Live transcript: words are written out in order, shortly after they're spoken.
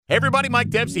Hey everybody, Mike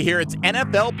Dempsey here. It's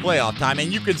NFL playoff time,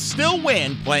 and you can still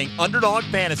win playing Underdog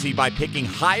Fantasy by picking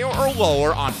higher or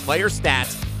lower on player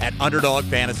stats at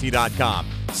UnderdogFantasy.com.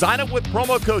 Sign up with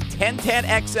promo code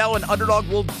 1010XL, and Underdog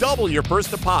will double your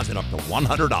first deposit up to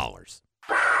 $100.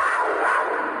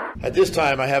 At this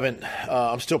time, I haven't.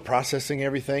 I'm still processing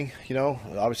everything. You know,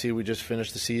 obviously we just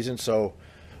finished the season, so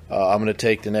I'm going to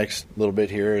take the next little bit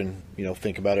here and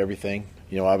think about everything.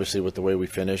 Obviously with the way we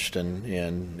finished,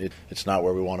 and it's not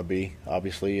where we want to be,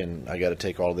 obviously, and I got to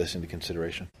take all of this into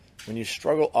consideration. When you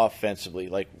struggle offensively,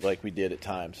 like we did at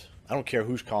times, I don't care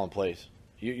who's calling plays.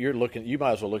 You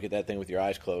might as well look at that thing with your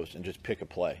eyes closed and just pick a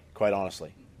play, quite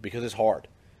honestly, because it's hard.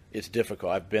 It's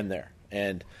difficult. I've been there.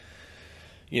 And,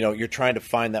 you're trying to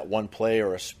find that one play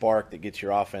or a spark that gets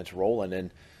your offense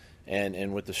rolling.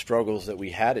 And with the struggles that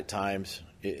we had at times,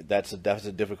 that's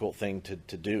a difficult thing to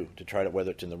do, to try to, whether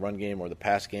it's in the run game or the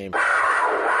pass game.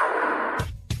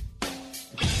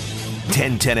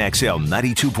 1010XL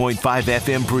 92.5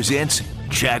 FM presents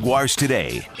Jaguars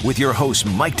Today with your hosts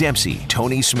Mike Dempsey,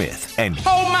 Tony Smith, and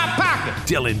hold my pocket,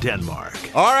 Dylan Denmark.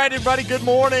 All right, everybody, good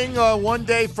morning. One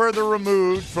day further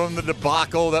removed from the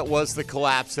debacle that was the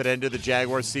collapse that ended the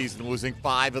Jaguars season, losing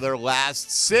 5 of their last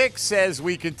 6 as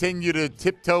we continue to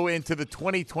tiptoe into the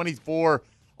 2024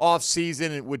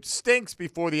 offseason, which stinks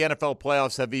before the NFL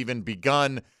playoffs have even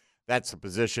begun. That's the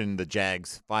position the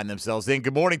Jags find themselves in.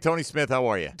 Good morning, Tony Smith. How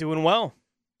are you? Doing well.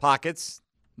 Pockets.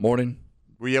 Morning.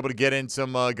 Were you able to get in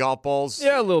some golf balls?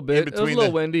 Yeah, a little bit. It was a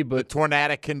little windy, but the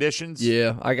tornadic conditions.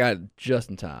 Yeah, I got it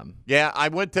just in time. Yeah, I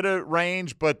went to the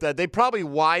range, but they probably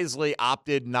wisely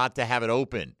opted not to have it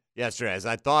open yesterday. As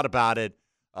I thought about it,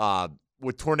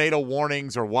 with tornado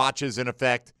warnings or watches in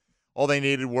effect, all they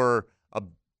needed were a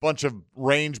bunch of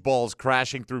range balls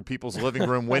crashing through people's living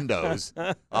room windows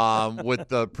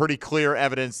with pretty clear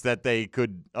evidence that they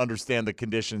could understand the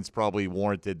conditions probably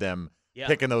warranted them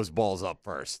picking those balls up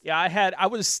first. Yeah, I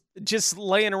was just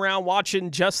laying around watching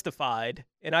Justified,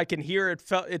 and I can hear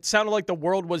it sounded like the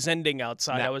world was ending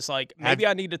outside. Now, I was like, maybe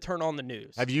I need to turn on the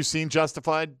news. Have you seen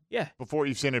Justified? Yeah. Before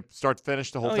you've seen it start to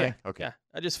finish, the whole thing? Yeah. Okay. Yeah.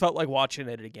 I just felt like watching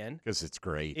it again. Because it's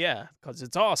great. Yeah, because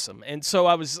it's awesome. And so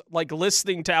I was like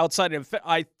listening to outside, and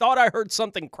I thought I heard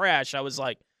something crash. I was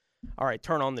like, all right,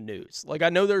 turn on the news. Like, I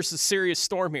know there's a serious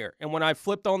storm here. And when I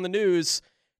flipped on the news,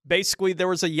 basically, there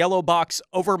was a yellow box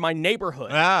over my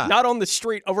neighborhood. Not on the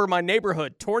street, over my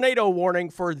neighborhood. Tornado warning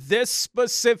for this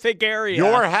specific area.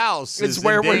 Your house is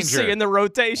where in we're danger. seeing the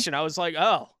rotation. I was like,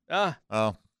 I'm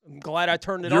glad I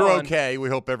turned it on. You're okay. We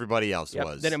hope everybody else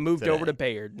was. Then it moved today. over to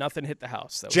Bayard. Nothing hit the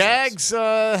house. Jags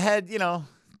had,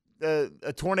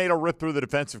 a tornado rip through the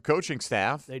defensive coaching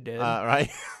staff. They did.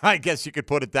 Right? I guess you could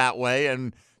put it that way.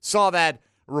 And saw that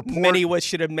report. Many wish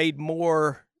should have made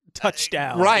more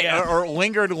touchdown. Right, or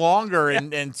lingered longer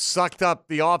and sucked up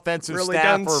the offensive really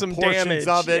staff done or some portions damage.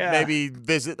 of it, Yeah. maybe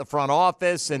visit the front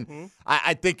office. And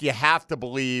I think you have to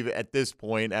believe at this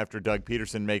point, after Doug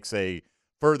Peterson makes a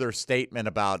further statement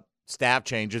about staff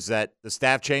changes, that the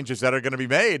staff changes that are going to be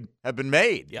made have been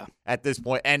made at this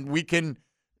point. And we can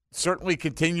certainly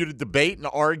continue to debate and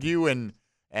argue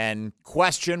and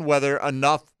question whether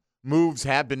enough moves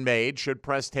have been made. Should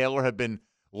Press Taylor have been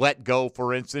let go,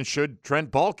 for instance? Should Trent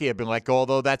Baalke have been let go,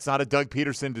 although that's not a Doug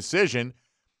Peterson decision?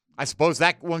 I suppose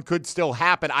that one could still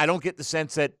happen. I don't get the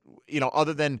sense that,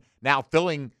 other than now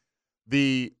filling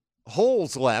the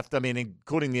holes left, I mean,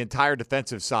 including the entire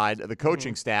defensive side of the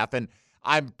coaching staff. And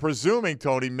I'm presuming,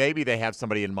 Tony, maybe they have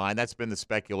somebody in mind. That's been the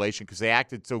speculation because they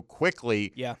acted so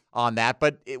quickly on that.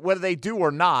 But whether they do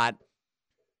or not,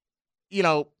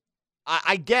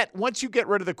 I get, once you get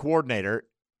rid of the coordinator,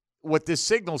 what this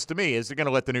signals to me is they're going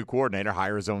to let the new coordinator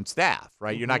hire his own staff,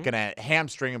 right? You're not going to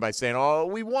hamstring him by saying, oh,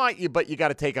 we want you, but you got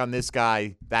to take on this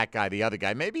guy, that guy, the other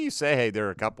guy. Maybe you say, hey, there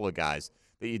are a couple of guys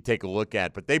that you take a look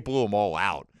at, but they blew them all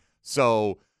out.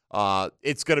 So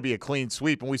it's going to be a clean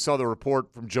sweep. And we saw the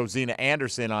report from Josina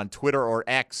Anderson on Twitter or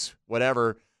X,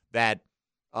 whatever, that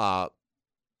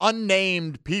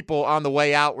unnamed people on the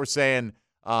way out were saying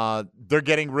they're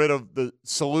getting rid of the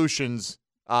solutions.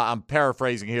 I'm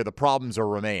paraphrasing here. The problems are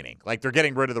remaining. Like, they're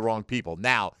getting rid of the wrong people.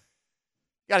 Now,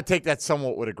 you got to take that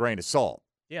somewhat with a grain of salt.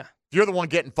 Yeah. If you're the one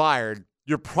getting fired,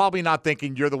 you're probably not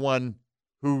thinking you're the one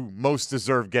who most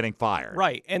deserved getting fired.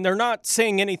 Right. And they're not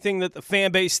saying anything that the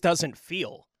fan base doesn't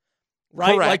feel.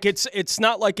 Right? Correct. Like, it's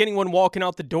not like anyone walking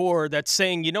out the door that's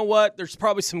saying, you know what, there's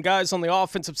probably some guys on the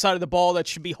offensive side of the ball that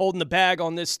should be holding the bag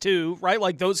on this too, right?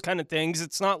 Like, those kind of things.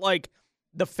 It's not like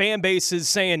the fan base is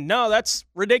saying, no, that's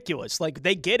ridiculous. Like,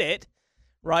 they get it,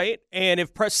 right? And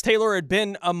if Press Taylor had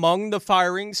been among the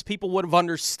firings, people would have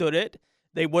understood it.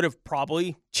 They would have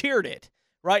probably cheered it.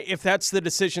 right? If that's the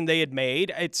decision they had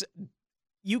made,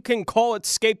 you can call it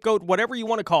scapegoat, whatever you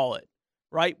want to call it,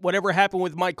 right? Whatever happened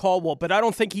with Mike Caldwell, but I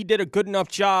don't think he did a good enough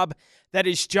job that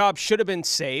his job should have been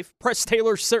safe. Press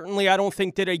Taylor certainly, I don't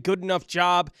think, did a good enough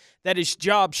job that his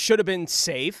job should have been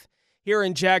safe. Here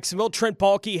in Jacksonville, Trent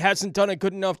Baalke hasn't done a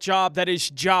good enough job that his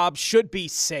job should be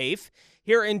safe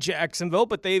here in Jacksonville,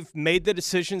 but they've made the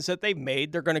decisions that they've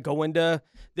made. They're going to go into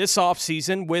this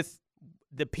offseason with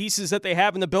the pieces that they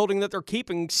have in the building that they're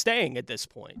keeping staying at this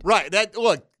point. Right.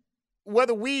 Look,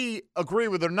 whether we agree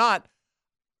with it or not,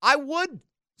 I would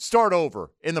start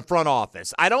over in the front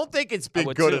office. I don't think it's been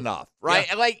good enough, right?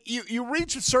 Yeah. Like, you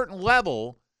reach a certain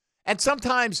level, and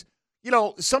sometimes,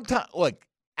 look,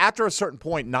 after a certain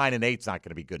point, 9-8 is not going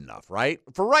to be good enough, right?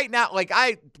 For right now,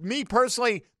 me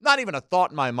personally, not even a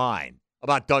thought in my mind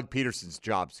about Doug Peterson's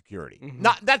job security. Mm-hmm.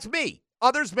 That's me.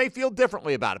 Others may feel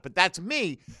differently about it, but that's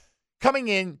me. Coming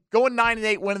in, going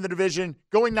 9-8, winning the division,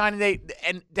 going 9-8,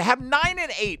 and to have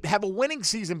 9-8, have a winning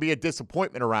season be a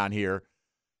disappointment around here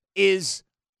is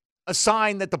a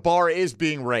sign that the bar is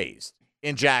being raised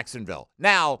in Jacksonville.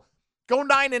 Now, go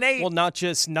 9-8. Well, not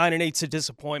just 9-8's a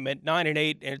disappointment.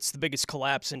 9-8, it's the biggest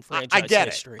collapse in franchise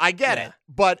history. I get it.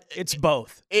 But it's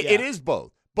both. It is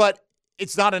both. But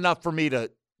it's not enough for me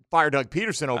to fire Doug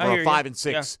Peterson over a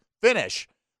 5-6 finish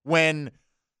when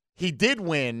he did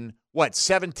win,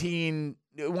 17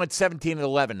 went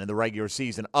 17-11 in the regular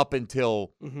season up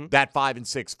until that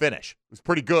 5-6 finish. It was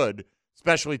pretty good,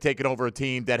 especially taking over a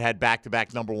team that had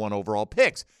back-to-back number one overall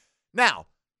picks. Now,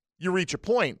 you reach a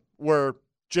point where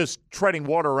just treading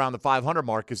water around the 500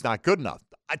 mark is not good enough.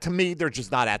 To me, they're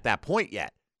just not at that point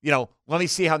yet. Let me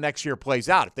see how next year plays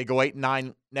out. If they go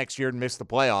 8-9 next year and miss the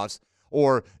playoffs,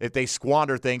 or if they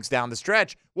squander things down the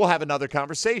stretch, we'll have another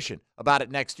conversation about it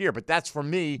next year. But that's for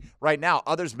me right now.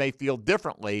 Others may feel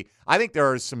differently. I think there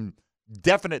are some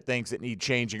definite things that need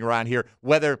changing around here,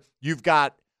 whether you've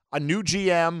got a new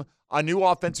GM, a new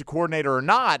offensive coordinator or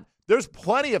not. There's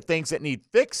plenty of things that need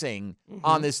fixing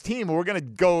on this team. We're going to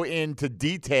go into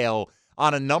detail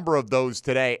on a number of those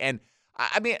today. And,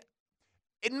 I mean,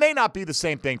 it may not be the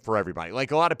same thing for everybody.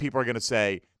 Like, a lot of people are going to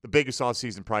say the biggest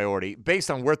offseason priority, based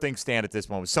on where things stand at this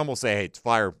moment. Some will say, hey, it's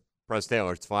fire Press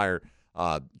Taylor, it's fire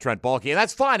Trent Baalke. And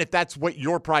that's fine if that's what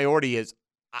your priority is.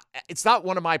 It's not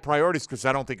one of my priorities because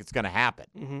I don't think it's going to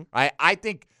happen. I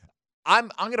think I'm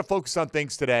going to focus on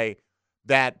things today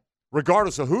that,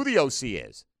 regardless of who the OC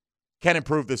is, can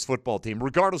improve this football team.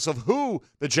 Regardless of who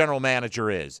the general manager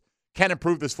is, can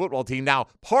improve this football team. Now,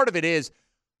 part of it is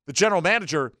the general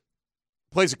manager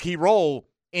plays a key role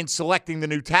in selecting the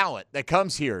new talent that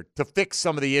comes here to fix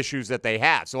some of the issues that they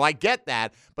have. So I get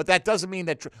that, but that doesn't mean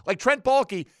that, like Trent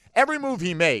Baalke, every move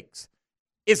he makes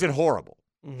isn't horrible.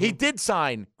 He did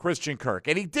sign Christian Kirk,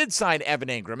 and he did sign Evan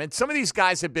Ingram, and some of these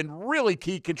guys have been really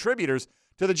key contributors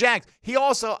to the Jags. He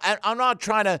also, I'm not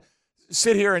trying to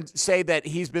sit here and say that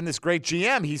he's been this great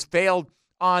GM. He's failed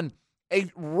on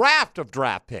a raft of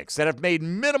draft picks that have made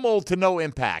minimal to no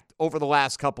impact over the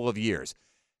last couple of years.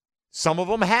 Some of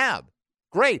them have.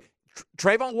 Great.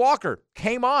 Trayvon Walker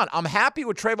came on. I'm happy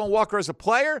with Trayvon Walker as a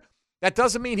player. That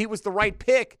doesn't mean he was the right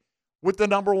pick with the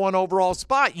number one overall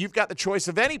spot. You've got the choice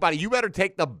of anybody. You better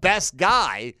take the best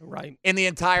guy in the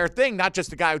entire thing, not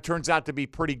just a guy who turns out to be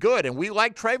pretty good. And we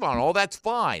like Trayvon. All that's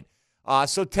fine.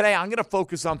 So today I'm going to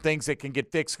focus on things that can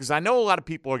get fixed because I know a lot of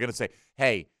people are going to say,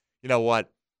 hey, you know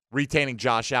what, retaining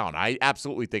Josh Allen. I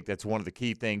absolutely think that's one of the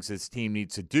key things this team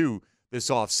needs to do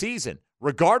this offseason,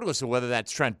 regardless of whether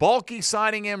that's Trent Baalke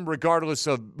signing him, regardless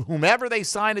of whomever they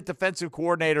sign at defensive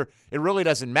coordinator. It really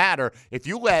doesn't matter. If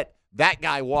you let that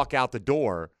guy walk out the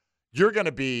door, you're going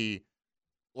to be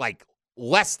like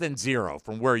less than zero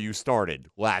from where you started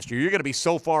last year. You're going to be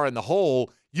so far in the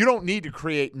hole, you don't need to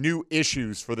create new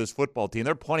issues for this football team.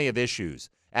 There are plenty of issues,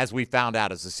 as we found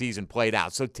out as the season played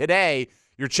out. So today,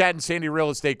 your Chad and Sandy real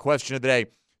estate question of the day,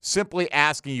 simply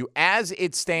asking you, as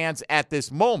it stands at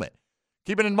this moment,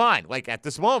 keep it in mind, like at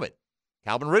this moment,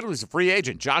 Calvin Ridley's a free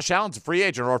agent. Josh Allen's a free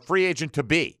agent or a free agent to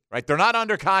be, right? They're not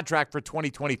under contract for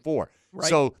 2024. Right.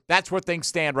 So that's where things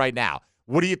stand right now.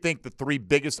 What do you think the three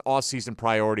biggest offseason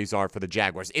priorities are for the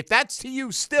Jaguars? If that's to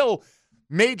you still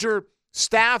major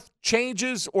staff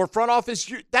changes or front office,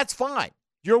 that's fine.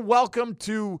 You're welcome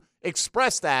to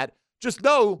express that. Just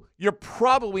know you're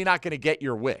probably not going to get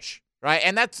your wish, right?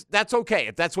 And that's okay.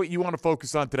 If that's what you want to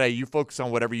focus on today, you focus on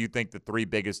whatever you think the three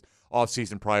biggest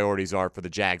offseason priorities are for the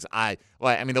Jags. I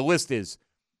mean, the list is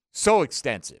so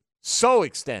extensive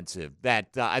that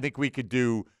I think we could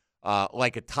do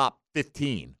like a top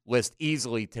 15 list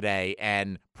easily today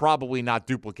and probably not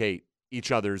duplicate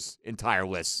each other's entire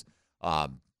lists,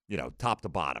 top to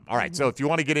bottom. All right, so if you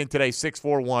want to get in today,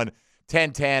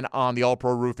 641-1010 on the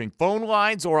All-Pro Roofing phone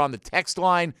lines or on the text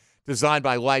line designed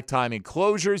by Lifetime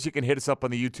Enclosures. You can hit us up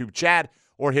on the YouTube chat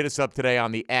or hit us up today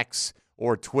on the X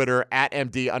or Twitter at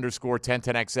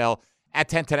MD_1010XL, at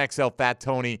 1010XL Fat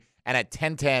Tony, and at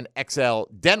 1010XL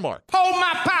Denmark. Hold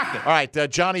my pocket. All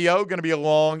right, Johnny O going to be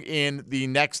along in the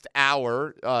next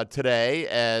hour today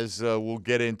as we'll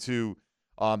get into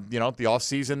the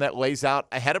offseason that lays out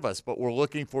ahead of us. But we're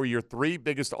looking for your 3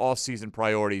 biggest offseason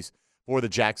priorities for the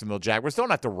Jacksonville Jaguars. Don't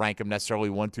have to rank them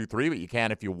necessarily 1, 2, 3, but you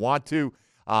can if you want to.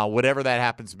 Whatever that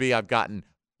happens to be, I've gotten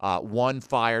 1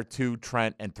 Fire, 2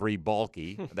 Trent, and 3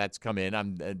 Bulky. That's come in.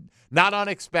 I'm not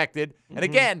unexpected. And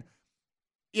again,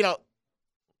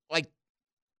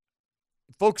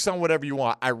 focus on whatever you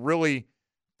want. I really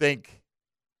think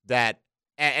that,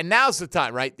 and now's the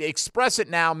time, right? Express it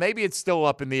now. Maybe it's still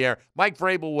up in the air. Mike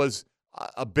Vrabel was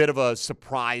a bit of a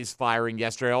surprise firing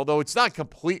yesterday, although it's not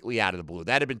completely out of the blue.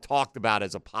 That had been talked about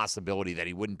as a possibility that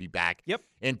he wouldn't be back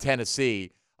in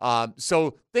Tennessee.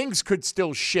 So things could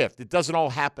still shift. It doesn't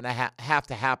all have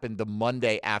to happen the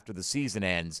Monday after the season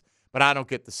ends, but I don't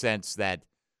get the sense that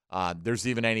there's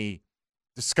even any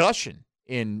discussion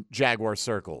in Jaguar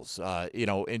circles.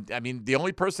 The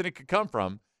only person it could come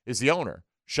from is the owner,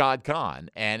 Shad Khan,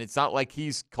 and it's not like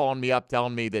he's calling me up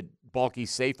telling me that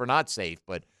Bulky's safe or not safe,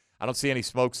 but I don't see any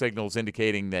smoke signals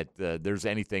indicating that there's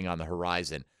anything on the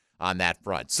horizon on that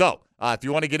front. So if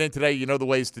you want to get in today, you know the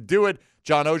ways to do it.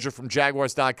 John Oehser from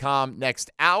Jaguars.com next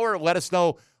hour. Let us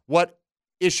know what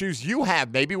issues you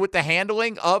have, maybe with the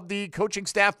handling of the coaching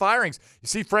staff firings. You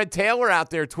see Fred Taylor out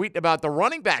there tweeting about the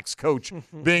running backs coach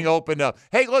being opened up.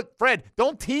 Hey, look, Fred,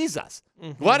 don't tease us.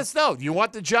 Let us know. You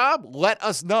want the job? Let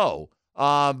us know.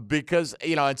 Because,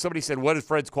 and somebody said, what is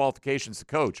Fred's qualifications to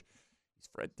coach? He's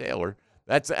Fred Taylor.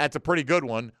 That's a pretty good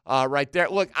one right there.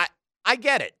 Look, I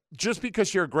get it. Just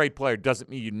because you're a great player doesn't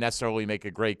mean you necessarily make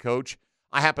a great coach.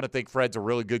 I happen to think Fred's a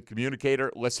really good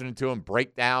communicator. Listening to him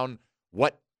break down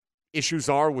what issues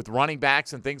are with running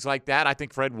backs and things like that, I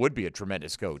think Fred would be a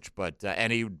tremendous coach,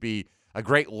 and he would be a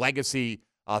great legacy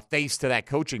face to that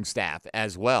coaching staff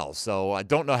as well. So I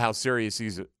don't know how serious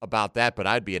he's about that, but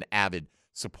I'd be an avid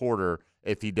supporter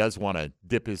if he does want to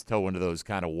dip his toe into those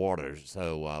kind of waters.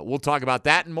 So we'll talk about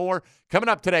that and more coming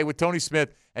up today with Tony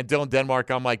Smith and Dylan Denmark.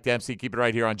 I'm Mike Dempsey. Keep it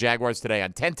right here on Jaguars Today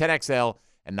on 1010XL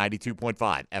and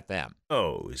 92.5 FM.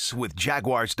 O's with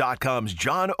Jaguars.com's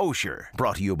John Oehser.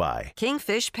 Brought to you by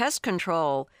Kingfish Pest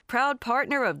Control, proud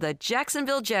partner of the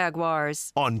Jacksonville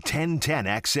Jaguars. On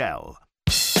 1010XL.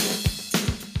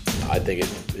 I think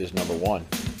it is number one.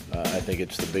 I think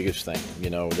it's the biggest thing,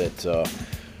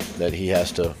 that he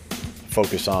has to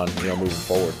focus on, moving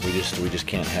forward. We just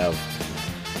can't have,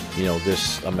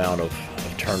 this amount of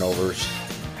turnovers.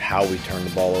 How we turn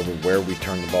the ball over, where we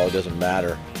turn the ball, it doesn't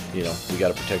matter. We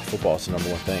got to protect football. It's the number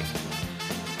one thing.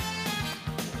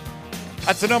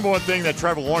 That's the number one thing that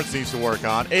Trevor Lawrence needs to work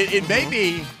on. It may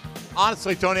be,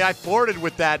 honestly, Tony, I flirted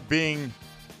with that being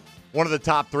one of the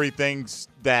top 3 things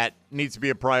that needs to be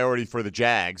a priority for the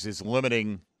Jags is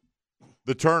limiting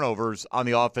the turnovers on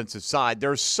the offensive side.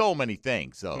 There are so many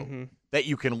things, though, that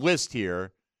you can list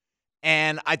here.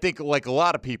 And I think, like a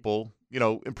lot of people,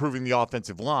 improving the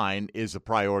offensive line is a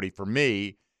priority for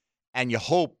me. And you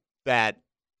hope that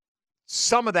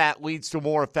some of that leads to a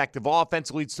more effective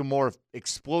offense, leads to a more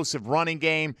explosive running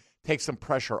game, takes some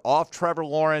pressure off Trevor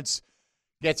Lawrence,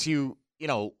 gets you,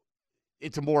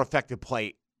 into more effective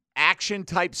play action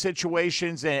type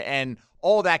situations, and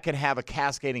all that can have a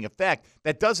cascading effect.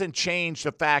 That doesn't change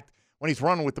the fact when he's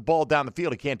running with the ball down the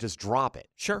field, he can't just drop it.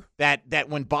 Sure. That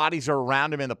when bodies are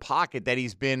around him in the pocket, that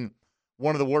he's been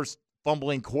one of the worst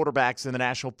fumbling quarterbacks in the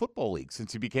National Football League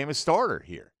since he became a starter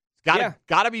here. Got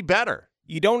to be better.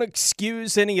 You don't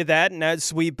excuse any of that, and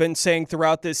as we've been saying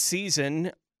throughout this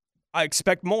season, I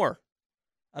expect more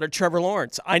out of Trevor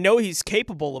Lawrence. I know he's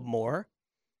capable of more.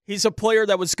 He's a player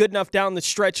that was good enough down the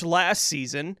stretch last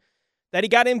season that he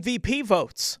got MVP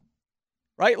votes,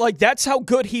 right? Like, that's how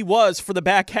good he was for the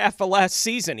back half of last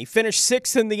season. He finished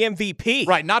 6th in the MVP.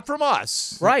 Right, not from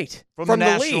us. Right, from the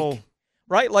national league.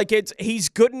 Right, like he's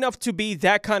good enough to be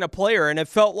that kind of player, and it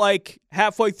felt like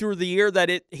halfway through the year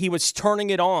that he was turning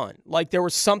it on. Like there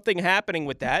was something happening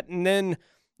with that, and then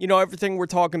everything we're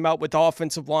talking about with the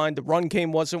offensive line, the run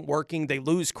game wasn't working. They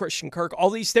lose Christian Kirk. All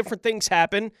these different things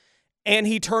happen, and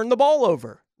he turned the ball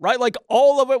over. Right, like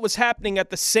all of it was happening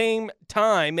at the same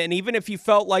time, and even if you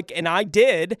felt like, and I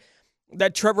did,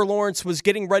 that Trevor Lawrence was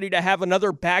getting ready to have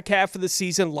another back half of the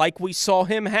season like we saw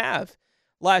him have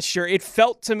last year, it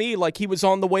felt to me like he was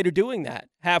on the way to doing that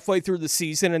halfway through the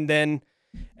season, and then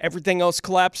everything else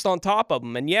collapsed on top of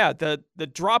him. And yeah, the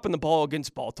drop in the ball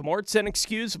against Baltimore, it's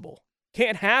inexcusable.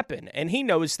 Can't happen. And he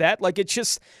knows that. Like, it's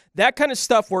just that kind of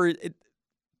stuff where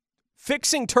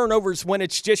fixing turnovers when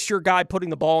it's just your guy putting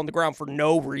the ball on the ground for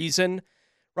no reason,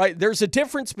 right? There's a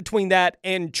difference between that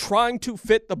and trying to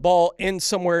fit the ball in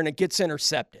somewhere and it gets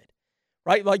intercepted,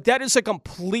 right? Like, that is a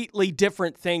completely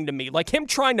different thing to me. Like, him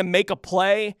trying to make a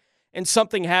play and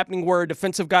something happening where a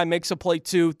defensive guy makes a play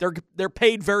too, they're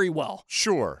paid very well.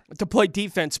 Sure. To play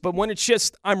defense. But when it's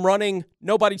just, I'm running,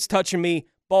 nobody's touching me,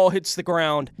 ball hits the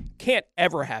ground, can't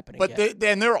ever happen again. But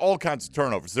then there are all kinds of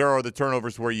turnovers. There are the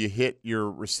turnovers where you hit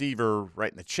your receiver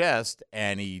right in the chest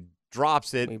and he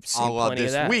drops it a la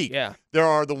this week. Yeah. There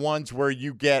are the ones where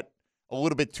you get a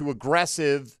little bit too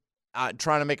aggressive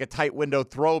trying to make a tight window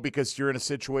throw because you're in a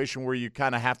situation where you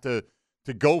kind of have to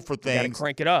go for things. You got to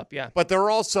crank it up, yeah. But there are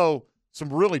also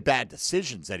some really bad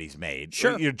decisions that he's made.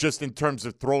 Sure. You're just in terms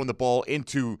of throwing the ball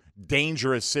into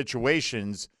dangerous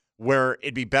situations where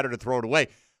it'd be better to throw it away.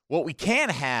 What we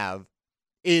can't have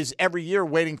is every year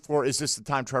waiting for, is this the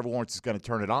time Trevor Lawrence is going to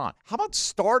turn it on? How about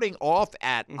starting off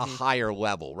at a higher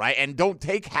level, right? And don't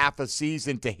take half a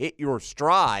season to hit your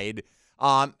stride.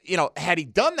 Had he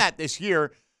done that this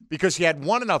year, because he had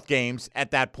won enough games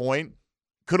at that point,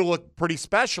 could have looked pretty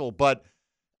special. But,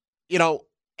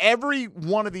 every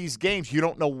one of these games, you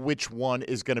don't know which one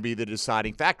is going to be the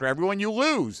deciding factor. Every one you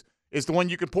lose is the one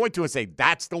you can point to and say,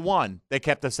 that's the one that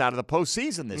kept us out of the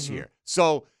postseason this year.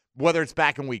 So whether it's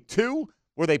back in week 2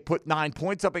 where they put 9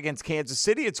 points up against Kansas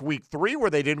City, it's week 3 where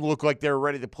they didn't look like they were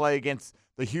ready to play against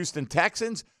the Houston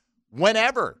Texans.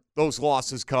 Whenever those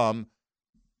losses come,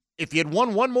 if you had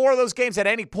won one more of those games at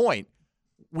any point,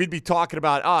 we'd be talking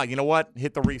about, you know what?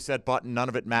 Hit the reset button. None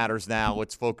of it matters now.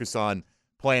 Let's focus on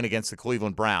playing against the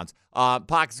Cleveland Browns.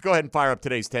 Pockets, go ahead and fire up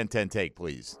today's 10-10 take,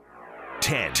 please.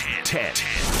 10-10.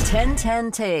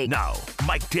 10-10 take. Now,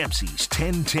 Mike Dempsey's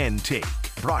 10-10 take.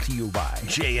 Brought to you by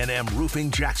J&M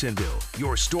Roofing Jacksonville,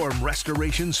 your storm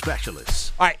restoration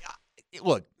specialists. All right,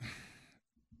 look,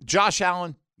 Josh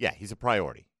Allen, yeah, he's a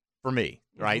priority for me,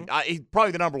 right? He's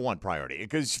probably the number one priority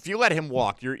because if you let him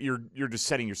walk, you're just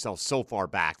setting yourself so far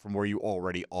back from where you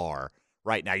already are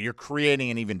right now. You're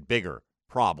creating an even bigger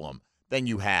problem than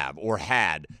you have or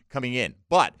had coming in.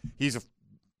 But he's a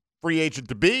free agent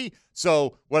to be,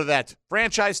 so whether that's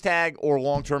franchise tag or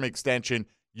long-term extension,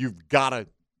 you've got to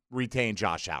retain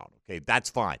Josh Allen. Okay, that's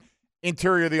fine.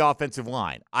 Interior of the offensive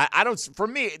line. I don't. For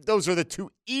me, those are the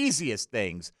two easiest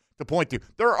things to point to.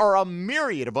 There are a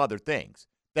myriad of other things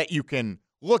that you can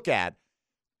look at.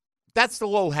 That's the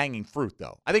low-hanging fruit,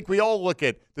 though. I think we all look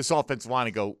at this offensive line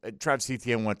and go, Travis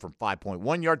Etienne went from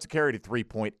 5.1 yards a carry to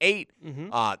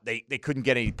 3.8. They couldn't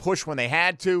get any push when they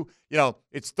had to.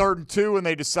 It's 3rd and 2, and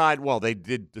they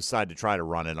did decide to try to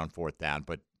run it on 4th down,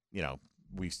 but,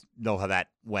 we know how that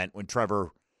went when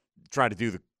Trevor tried to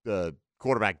do the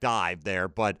quarterback dive there.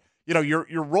 But,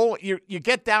 you're rolling, you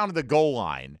get down to the goal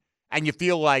line, and you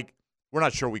feel like we're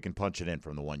not sure we can punch it in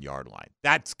from the 1-yard line.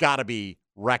 That's got to be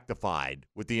rectified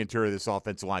with the interior of this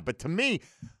offensive line. But to me,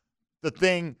 the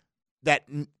thing that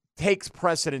takes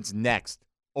precedence next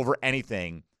over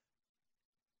anything,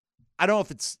 I don't know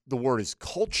if it's the word is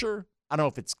culture. I don't know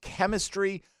if it's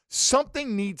chemistry.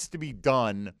 Something needs to be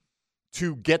done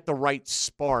to get the right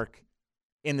spark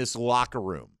in this locker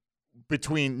room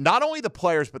between not only the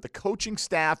players but the coaching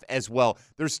staff as well.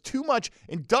 There's too much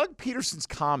in Doug Peterson's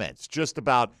comments just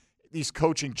about these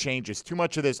coaching changes, too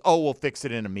much of this, we'll fix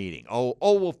it in a meeting.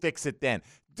 We'll fix it then.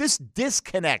 This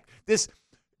disconnect,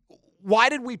 why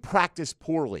did we practice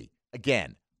poorly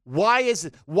again? Why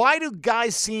do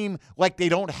guys seem like they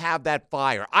don't have that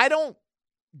fire? I don't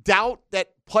doubt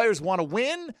that players want to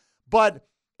win, but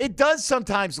it does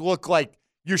sometimes look like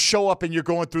you show up and you're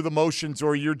going through the motions,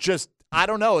 or you're just,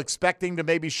 expecting to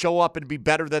maybe show up and be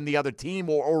better than the other team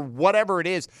or whatever it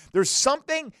is. There's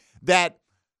something that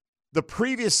the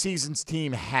previous season's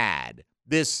team had,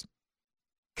 this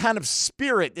kind of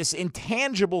spirit, this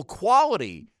intangible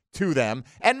quality to them.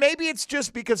 And maybe it's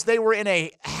just because they were in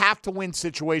a have-to-win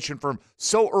situation from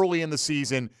so early in the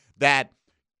season that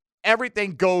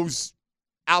everything goes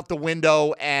out the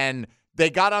window and they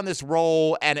got on this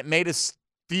roll and it made us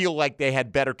feel like they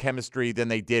had better chemistry than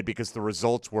they did because the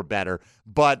results were better.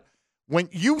 But when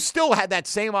you still had that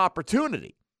same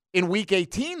opportunity in Week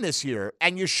 18 this year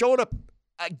and you showed up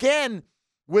again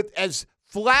with as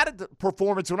flat a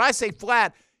performance, when I say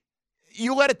flat,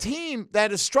 you let a team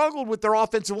that has struggled with their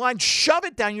offensive line shove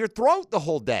it down your throat the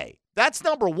whole day. That's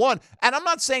number one. And I'm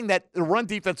not saying that the run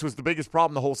defense was the biggest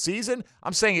problem the whole season.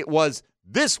 I'm saying it was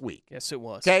this week. Yes, it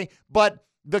was. Okay? But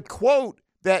the quote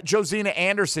that Josina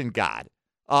Anderson got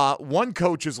One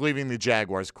coach is leaving the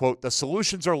Jaguars. Quote, the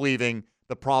solutions are leaving,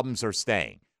 the problems are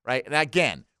staying. Right? And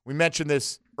again, we mentioned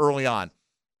this early on.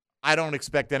 I don't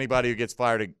expect anybody who gets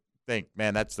fired to think,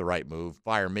 man, that's the right move.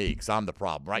 Fire me because I'm the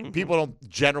problem, right? Mm-hmm. People don't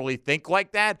generally think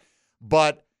like that,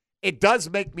 but it does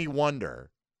make me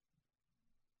wonder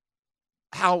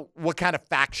what kind of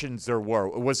factions there were.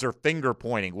 Was there finger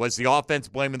pointing? Was the offense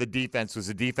blaming the defense? Was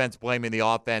the defense blaming the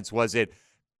offense? Was it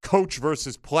coach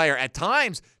versus player? At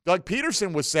times, Doug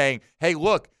Peterson was saying, hey,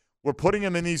 look, we're putting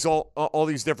them in these all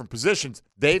these different positions.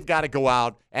 They've got to go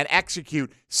out and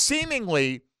execute,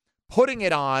 seemingly putting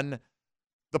it on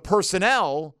the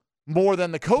personnel more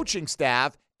than the coaching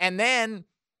staff. And then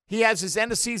he has his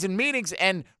end-of-season meetings,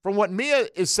 and from what Mia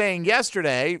is saying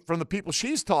yesterday, from the people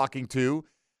she's talking to,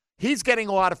 he's getting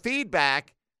a lot of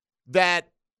feedback that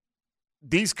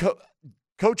these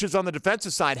coaches on the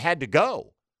defensive side had to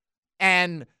go.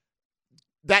 And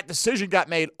that decision got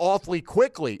made awfully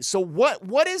quickly. So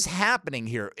what is happening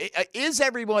here? Is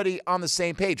everybody on the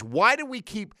same page? Why do we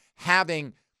keep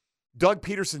having Doug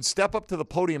Peterson step up to the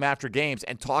podium after games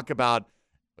and talk about,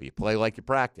 well, you play like you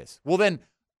practice? Well, then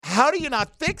how do you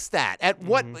not fix that? At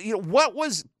what what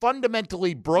was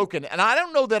fundamentally broken? And I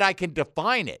don't know that I can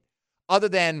define it other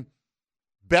than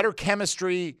better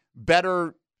chemistry,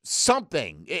 better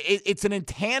something. It's an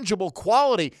intangible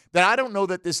quality that I don't know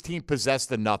that this team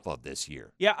possessed enough of this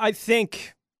year. Yeah, I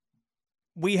think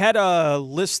we had a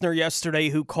listener yesterday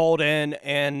who called in,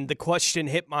 and the question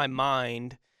hit my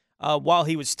mind while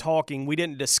he was talking. We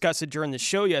didn't discuss it during the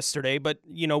show yesterday, but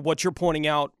what you're pointing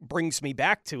out brings me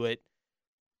back to it.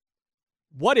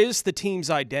 What is the team's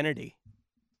identity?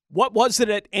 What was it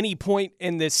at any point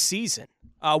in this season?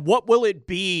 What will it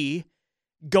be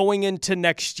going into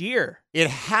next year?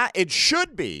 It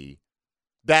should be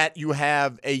that you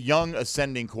have a young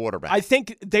ascending quarterback. I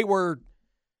think they were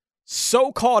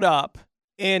so caught up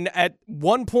in at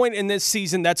one point in this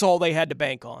season, that's all they had to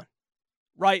bank on.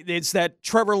 Right? It's that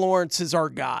Trevor Lawrence is our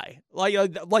guy.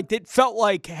 Like it felt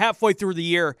like halfway through the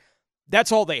year,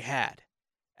 that's all they had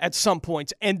at some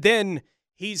points. And then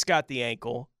he's got the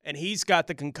ankle, and he's got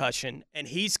the concussion, and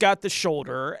he's got the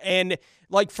shoulder. And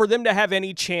like for them to have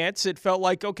any chance, it felt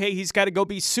like, okay, he's got to go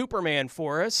be Superman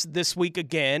for us this week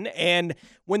again. And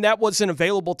when that wasn't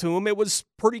available to him, it was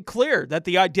pretty clear that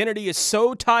the identity is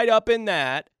so tied up in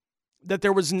that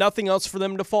there was nothing else for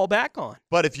them to fall back on.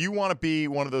 But if you want to be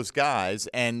one of those guys,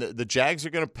 and the Jags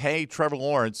are going to pay Trevor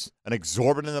Lawrence an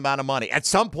exorbitant amount of money at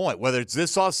some point, whether it's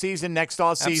this offseason, next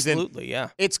offseason, absolutely, yeah,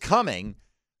 it's coming.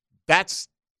 That's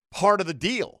part of the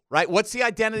deal, right? What's the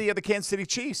identity of the Kansas City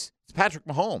Chiefs? It's Patrick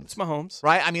Mahomes. It's Mahomes.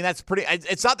 Right? I mean, that's pretty –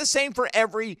 it's not the same for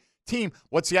every team.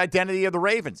 What's the identity of the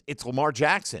Ravens? It's Lamar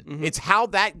Jackson. Mm-hmm. It's how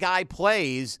that guy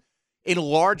plays in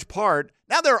large part.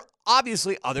 Now, there are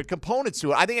obviously other components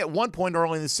to it. I think at one point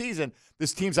early in the season,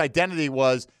 this team's identity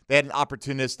was they had an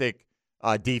opportunistic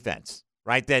defense,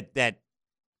 right? That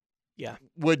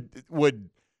would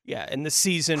yeah, and the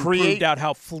season proved out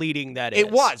how fleeting that is.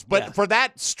 It was, but for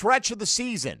that stretch of the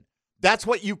season, that's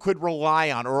what you could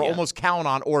rely on or almost count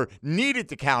on or needed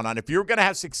to count on. If you were going to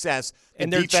have success,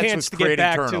 and their chance to get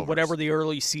back to whatever the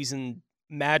early season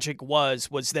magic was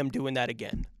them doing that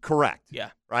again. Correct.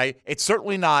 Yeah. Right? It's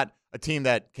certainly not a team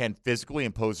that can physically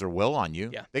impose their will on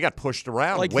you. Yeah. They got pushed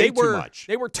around way too much.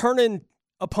 They were turning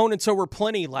opponents over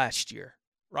plenty last year.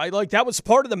 Right? Like that was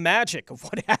part of the magic of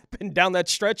what happened down that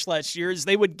stretch last year is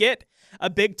they would get a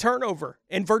big turnover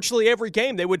in virtually every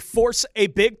game. They would force a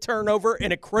big turnover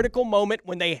in a critical moment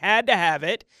when they had to have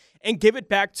it and give it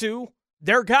back to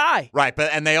their guy. Right,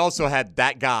 and they also had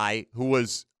that guy who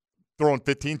was throwing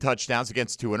 15 touchdowns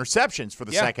against 2 interceptions for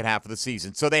the second half of the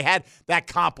season. So they had that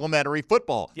complimentary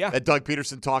football that Doug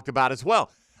Peterson talked about as well.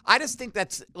 I just think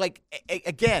that's like,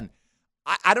 again,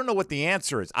 I don't know what the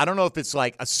answer is. I don't know if it's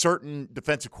like a certain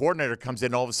defensive coordinator comes in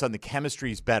and all of a sudden the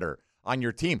chemistry is better on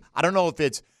your team. I don't know if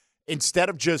it's instead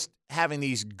of just having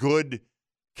these good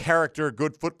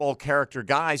football character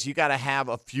guys, you got to have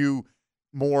a few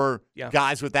more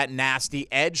guys with that nasty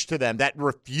edge to them that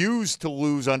refuse to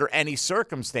lose under any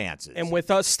circumstances. And with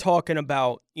us talking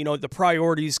about, the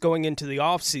priorities going into the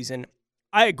offseason,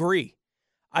 I agree.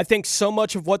 I think so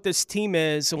much of what this team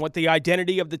is and what the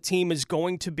identity of the team is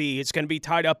going to be, it's going to be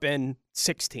tied up in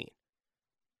 16,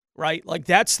 right? Like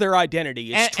that's their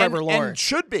identity. It's Trevor Lawrence. And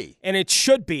should be. And it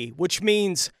should be, which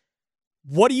means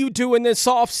what do you do in this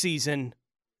offseason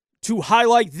to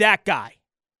highlight that guy,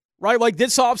 right? Like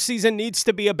this offseason needs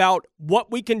to be about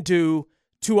what we can do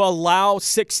to allow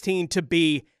 16 to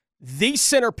be the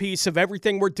centerpiece of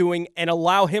everything we're doing and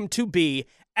allow him to be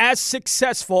as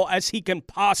successful as he can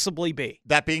possibly be.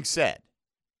 That being said,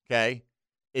 okay,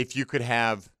 if you could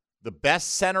have the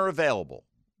best center available,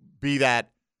 be that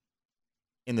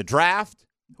in the draft,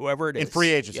 whoever it is, in free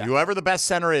agency, whoever the best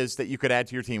center is that you could add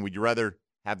to your team, would you rather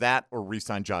have that or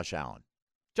re-sign Josh Allen?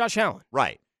 Josh Allen.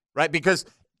 Right, because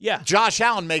Josh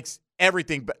Allen makes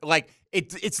everything like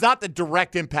it's not the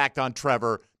direct impact on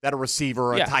Trevor that a receiver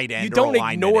or a tight end. You don't or a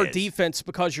lineman ignore is. Defense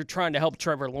because you're trying to help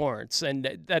Trevor Lawrence,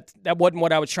 and that wasn't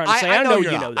what I was trying to say. I know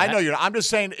you know that. I know you're not. I'm just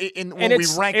saying when we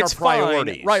rank our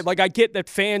priorities. Fine. Right, like I get that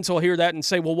fans will hear that and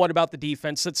say, well, what about the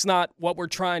defense? That's not what we're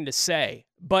trying to say.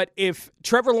 But if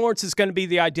Trevor Lawrence is going to be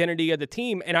the identity of the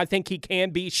team, and I think he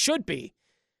can be, should be,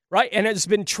 right, and has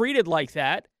been treated like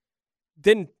that,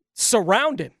 then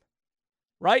surround him,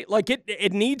 right? Like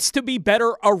it needs to be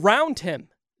better around him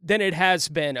than it has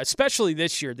been, especially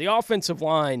this year. The offensive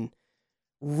line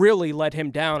really let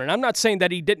him down. And I'm not saying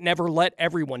that he didn't ever let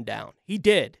everyone down. He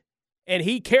did. And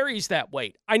he carries that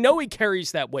weight. I know he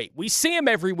carries that weight. We see him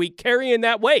every week carrying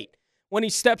that weight when he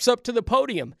steps up to the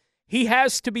podium. He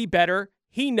has to be better.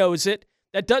 He knows it.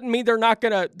 That doesn't mean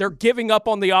they're giving up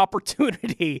on the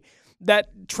opportunity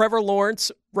that Trevor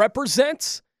Lawrence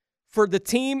represents for the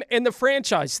team and the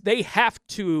franchise. They have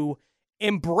to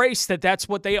embrace that that's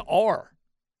what they are.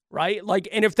 Right? Like,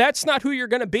 and if that's not who you're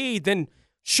going to be, then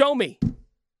show me.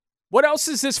 What else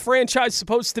is this franchise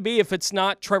supposed to be if it's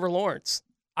not Trevor Lawrence?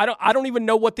 I don't even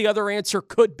know what the other answer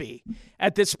could be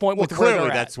at this point. Well, clearly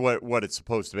that's what it's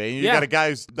supposed to be. You got a guy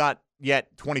who's not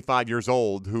yet 25 years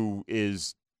old who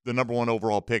is the number 1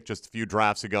 overall pick just a few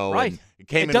drafts ago. Right. And it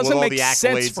came in with all the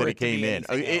accolades that he came in.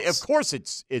 Of course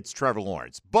it's Trevor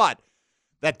Lawrence. But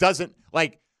that doesn't,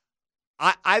 like,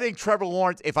 I think Trevor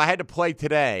Lawrence, if I had to play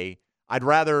today, I'd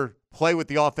rather play with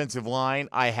the offensive line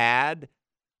I had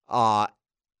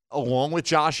along with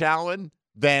Josh Allen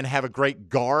than have a great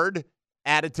guard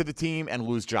added to the team and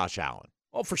lose Josh Allen.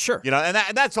 Oh, for sure. And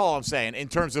that's all I'm saying in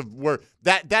terms of where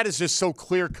that is just so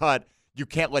clear-cut. You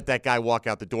can't let that guy walk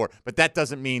out the door. But that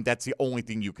doesn't mean that's the only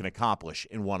thing you can accomplish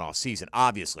in one off season.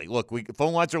 Obviously. Look,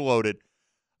 phone lines are loaded.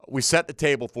 We set the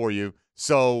table for you.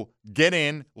 So get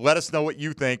in. Let us know what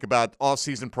you think about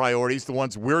off-season priorities, the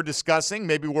ones we're discussing.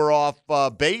 Maybe we're off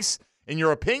base in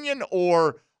your opinion,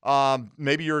 or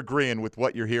maybe you're agreeing with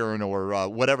what you're hearing, or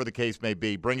whatever the case may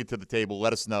be. Bring it to the table.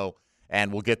 Let us know,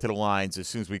 and we'll get to the lines as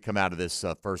soon as we come out of this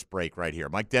first break right here.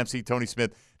 Mike Dempsey, Tony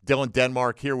Smith, Dylan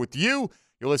Denmark here with you.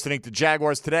 You're listening to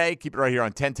Jaguars Today. Keep it right here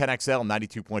on 1010XL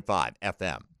 92.5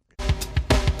 FM.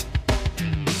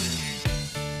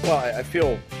 Well, I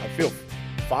feel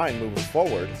fine moving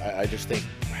forward. I just think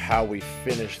how we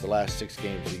finished the last 6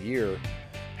 games of the year,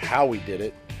 how we did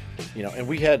it, and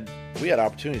we had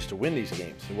opportunities to win these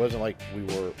games. It wasn't like we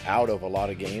were out of a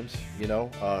lot of games,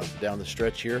 down the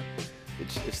stretch here.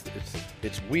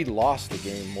 It's we lost the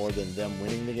game more than them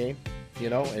winning the game,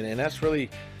 and that's really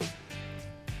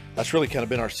kind of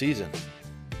been our season.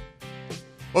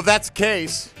 Well, if that's the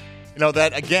case,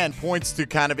 that, again, points to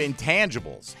kind of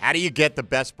intangibles. How do you get the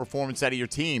best performance out of your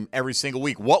team every single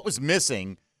week? What was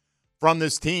missing from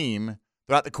this team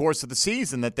throughout the course of the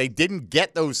season that they didn't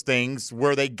get those things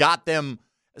where they got them?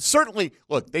 Certainly,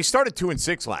 look, they started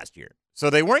 2-6 last year, so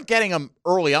they weren't getting them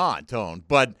early on, Tone,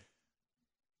 but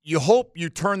you hope you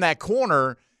turn that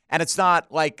corner. And it's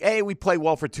not like, hey, we play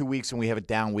well for 2 weeks and we have a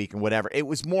down week and whatever. It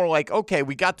was more like, okay,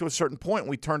 we got to a certain point and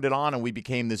we turned it on and we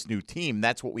became this new team.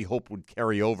 That's what we hoped would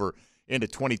carry over into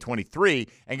 2023.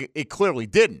 And it clearly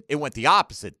didn't. It went the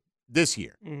opposite this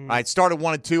year. Mm-hmm. Right? Started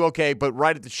 1-2, okay, but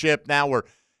right at the ship. Now we're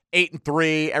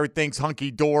 8-3. Everything's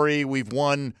hunky-dory. We've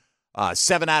won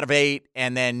 7 out of 8,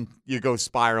 and then you go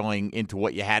spiraling into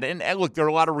what you had. And look, there are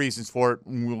a lot of reasons for it,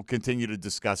 and we'll continue to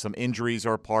discuss them. Injuries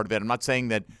are a part of it. I'm not saying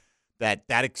that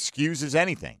excuses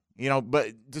anything,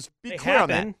 but just be clear on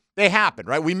that. They happen,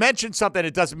 right? We mentioned something.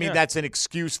 It doesn't mean that's an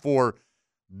excuse for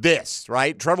this,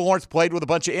 right? Trevor Lawrence played with a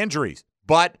bunch of injuries,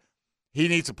 but he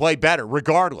needs to play better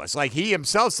regardless. Like he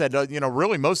himself said,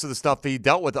 really most of the stuff he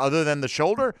dealt with other than the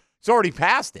shoulder, he's already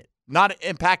past it, not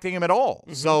impacting him at all.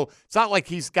 Mm-hmm. So it's not like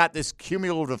he's got this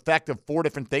cumulative effect of 4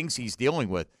 different things he's dealing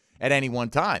with at any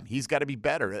one time. He's got to be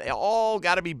better. They all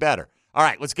got to be better. All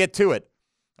right, let's get to it.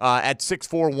 At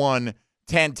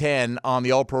 641-1010 on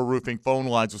the All-Pro Roofing phone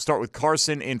lines. We'll start with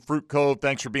Carson in Fruit Cove.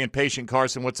 Thanks for being patient,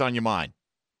 Carson. What's on your mind?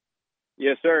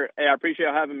 Yes, sir. Hey, I appreciate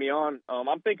having me on.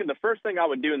 I'm thinking the first thing I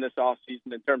would do in this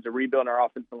offseason in terms of rebuilding our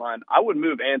offensive line, I would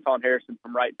move Anton Harrison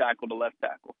from right tackle to left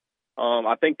tackle.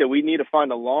 I think that we need to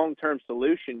find a long-term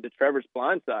solution to Trevor's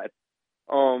blind side.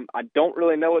 I don't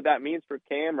really know what that means for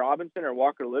Cam Robinson or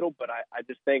Walker Little, but I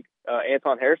just think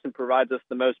Anton Harrison provides us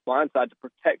the most blind side to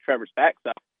protect Trevor's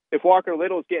backside. If Walker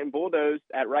Little is getting bulldozed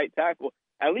at right tackle,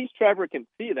 at least Trevor can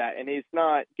see that, and he's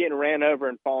not getting ran over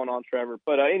and falling on Trevor.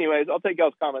 But anyways, I'll take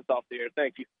y'all's comments off the air.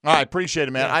 Thank you. All right, appreciate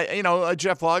it, man. Yeah.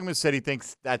 Jeff Logman said he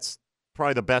thinks that's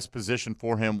probably the best position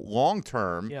for him long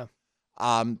term. Yeah.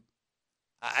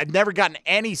 I've never gotten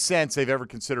any sense they've ever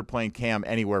considered playing Cam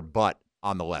anywhere but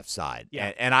on the left side.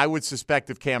 Yeah. And I would suspect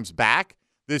if Cam's back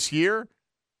this year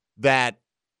that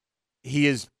he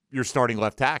is your starting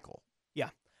left tackle. Yeah.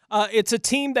 It's a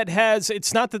team that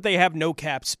it's not that they have no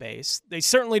cap space. They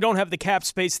certainly don't have the cap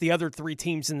space the other three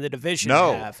teams in the division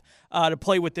have to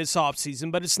play with this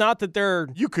offseason. But it's not that they're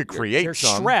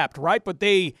strapped, right? But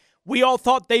we all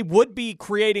thought they would be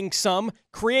creating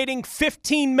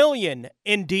 $15 million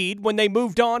indeed when they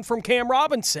moved on from Cam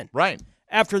Robinson. Right.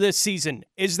 After this season.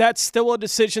 Is that still a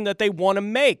decision that they want to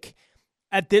make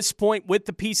at this point with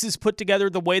the pieces put together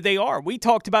the way they are? We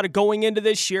talked about it going into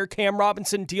this year, Cam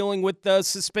Robinson dealing with the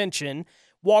suspension.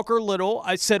 Walker Little,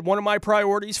 I said one of my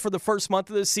priorities for the first month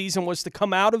of the season was to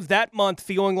come out of that month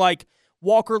feeling like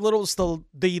Walker Little's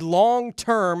the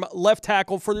long-term left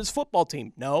tackle for this football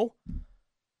team. No,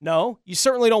 you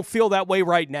certainly don't feel that way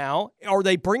right now. Are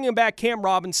they bringing back Cam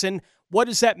Robinson? What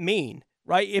does that mean,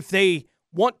 right? If they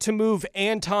want to move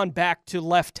Anton back to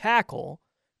left tackle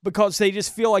because they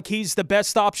just feel like he's the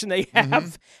best option they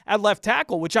have at left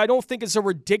tackle, which I don't think is a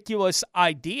ridiculous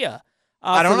idea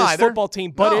for this football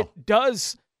team, but it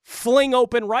does fling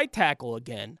open right tackle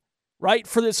again, right,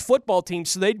 for this football team.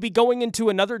 So they'd be going into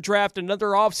another draft, another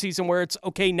offseason where it's,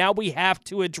 okay, now we have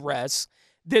to address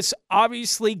this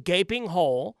obviously gaping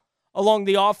hole along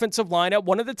the offensive line at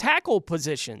one of the tackle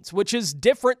positions, which is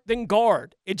different than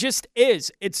guard. It just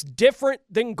is. It's different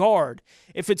than guard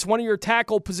if it's one of your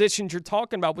tackle positions you're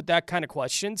talking about with that kind of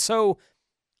question. So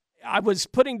I was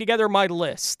putting together my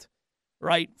list,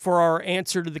 right, for our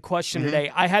answer to the question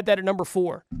today. I had that at number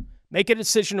 4. Make a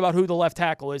decision about who the left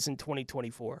tackle is in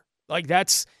 2024. Like,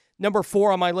 that's number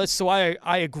 4 on my list, so I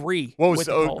agree with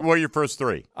the poll. What are your first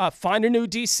 3? Find a new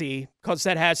DC, because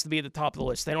that has to be at the top of the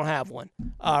list. They don't have one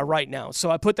right now. So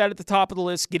I put that at the top of the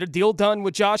list. Get a deal done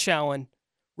with Josh Allen,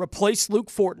 replace Luke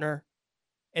Fortner,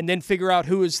 and then figure out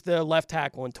who is the left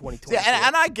tackle in 2024. Yeah,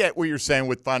 and I get what you're saying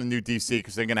with finding a new DC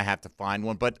because they're going to have to find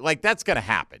one. But, like, that's going to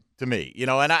happen to me, you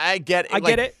know, and I get it. I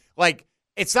get it. Like,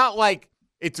 it's not like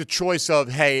it's a choice of,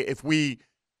 hey, if we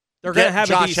they're going to have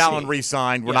Josh Allen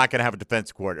re-signed, we're not going to have a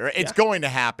defense coordinator. It's going to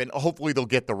happen. Hopefully they'll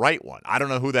get the right one. I don't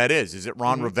know who that is. Is it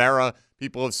Ron Rivera?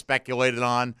 People have speculated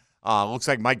on. Looks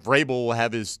like Mike Vrabel will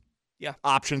have his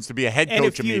options to be a head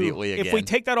coach immediately again. If we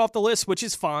take that off the list, which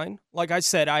is fine, like I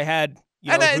said, I had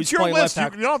it's your list. You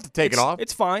don't have to take it off.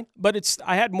 It's fine, but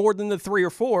I had more than the 3 or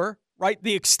 4, right?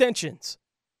 The extensions.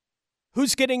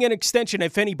 Who's getting an extension,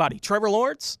 if anybody? Trevor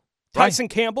Lawrence? Tyson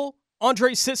Campbell?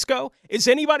 Andre Sisco? Is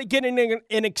anybody getting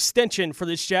an extension for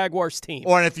this Jaguars team?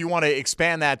 Or if you want to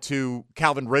expand that to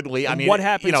Calvin Ridley, I mean, what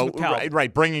happens with Calvin?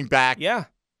 Right, bringing back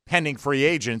pending free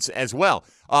agents as well.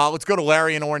 Let's go to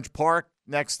Larry in Orange Park.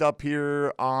 Next up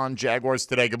here on Jaguars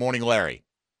Today. Good morning, Larry.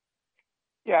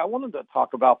 Yeah, I wanted to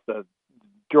talk about the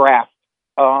draft.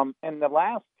 In the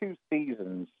last 2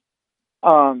 seasons,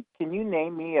 can you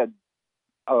name me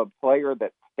a player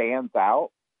that stands out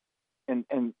in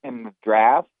the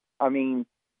draft? I mean,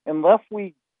 unless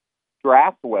we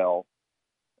draft well,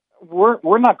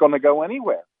 we're not going to go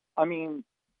anywhere. I mean,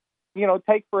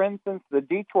 take, for instance, the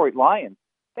Detroit Lions.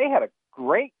 They had a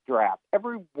great draft.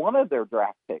 Every one of their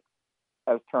draft picks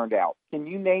has turned out. Can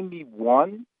you name me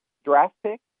one draft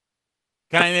pick?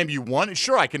 Can I name you one?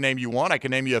 Sure, I can name you one. I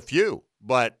can name you a few.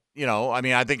 But, I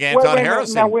mean, I think Anton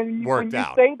Harrison worked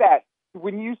out.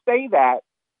 When you say that,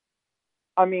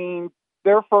 I mean,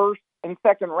 they're first and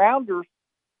second rounders,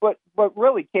 but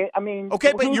really can't. I mean,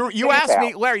 okay, but you asked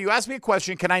me, Larry. You asked me a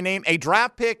question. Can I name a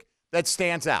draft pick that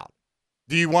stands out?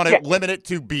 Do you want to limit it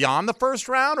to beyond the first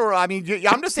round, or I'm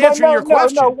just answering your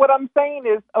question. No. What I'm saying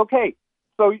is, okay.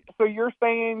 So you're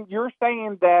saying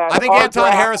that I think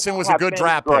Anton Harrison was a good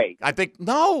draft pick. I think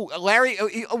Larry.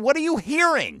 What are you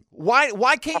hearing?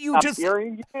 Why can't you just? I'm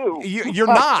hearing you. You're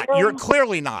not. You're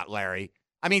clearly not, Larry.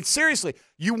 I mean, seriously,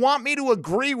 you want me to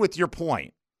agree with your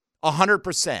point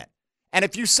 100%. And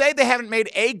if you say they haven't made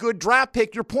a good draft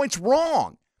pick, your point's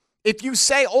wrong. If you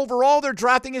say overall their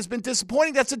drafting has been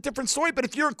disappointing, that's a different story. But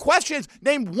if your question is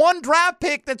name one draft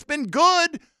pick that's been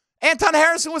good, Anton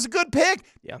Harrison was a good pick.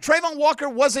 Yeah. Trayvon Walker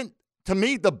wasn't, to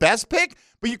me, the best pick,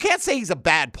 but you can't say he's a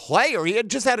bad player. He had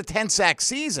just had a 10-sack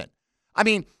season. I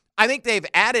mean, I think they've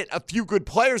added a few good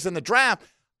players in the draft.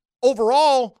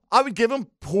 overall, I would give him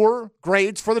poor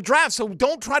grades for the draft. So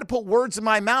don't try to put words in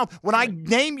my mouth when I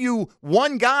name you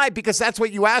one guy because that's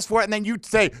what you asked for, and then you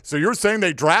say, so you're saying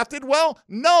they drafted well?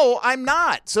 No, I'm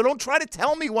not. So don't try to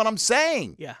tell me what I'm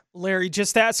saying. Yeah, Larry,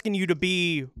 just asking you to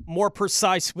be more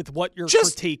precise with what you're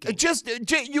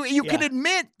critiquing. You can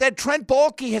admit that Trent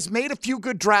Baalke has made a few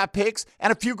good draft picks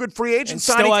and a few good free agent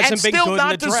signings and still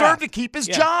not deserve to keep his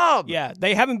job. Yeah,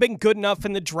 they haven't been good enough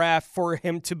in the draft for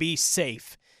him to be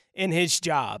safe in his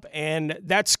job, and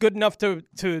that's good enough to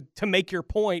make your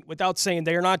point without saying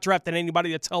they're not drafting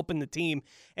anybody that's helping the team.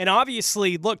 And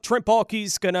obviously, look, Trent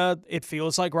Baalke's it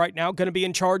feels like right now, gonna be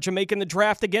in charge of making the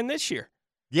draft again this year.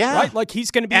 Yeah, right. Like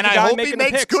he's going to be the guy making the picks. And I hope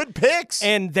he makes good picks.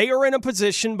 And they are in a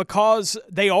position because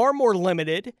they are more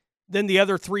limited than the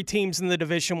other three teams in the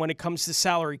division when it comes to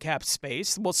salary cap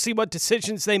space. We'll see what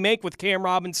decisions they make with Cam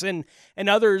Robinson and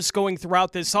others going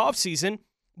throughout this offseason.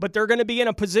 But they're going to be in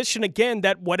a position, again,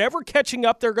 that whatever catching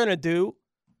up they're going to do,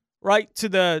 right, to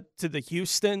the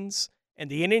Houstons and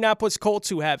the Indianapolis Colts,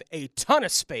 who have a ton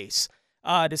of space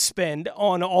to spend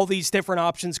on all these different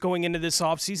options going into this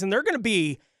offseason, they're going to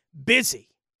be busy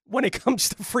when it comes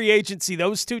to free agency.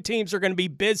 Those two teams are going to be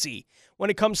busy when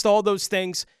it comes to all those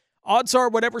things. Odds are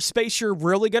whatever space you're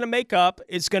really going to make up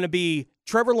is going to be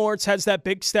Trevor Lawrence has that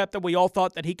big step that we all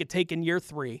thought that he could take in year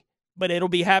 3. But it'll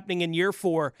be happening in year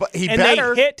 4. But they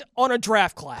hit on a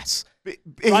draft class.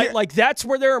 Right? Like that's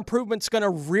where their improvement's going to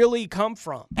really come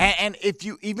from. And if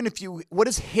you, what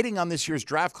does hitting on this year's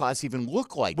draft class even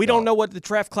look like? We don't know what the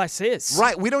draft class is.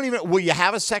 Right. We don't even, will you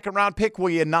have a second round pick? Will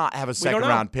you not have a second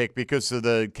round pick because of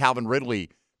the Calvin Ridley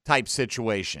type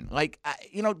situation? Like,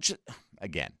 let's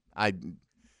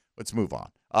move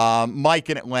on. Mike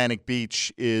in Atlantic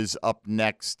Beach is up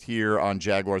next here on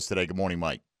Jaguars Today. Good morning,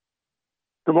 Mike.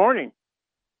 Good morning.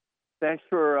 Thanks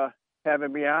for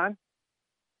having me on.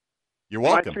 You're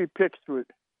welcome. My three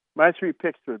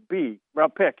picks would be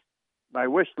my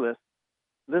wish list.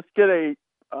 Let's get a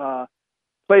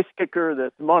place kicker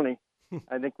that's money.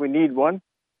 I think we need one.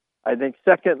 I think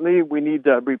secondly, we need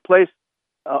to replace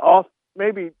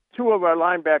maybe 2 of our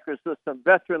linebackers with some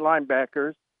veteran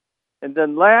linebackers. And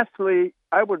then lastly,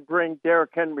 I would bring Derrick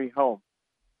Henry home.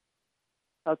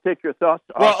 I'll take your thoughts.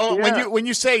 Well, when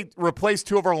you say replace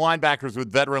 2 of our linebackers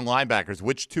with veteran linebackers,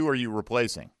 which 2 are you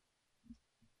replacing?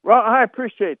 Well, I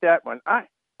appreciate that one. I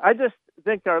just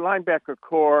think our linebacker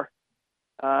core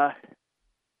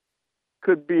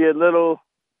could be a little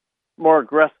more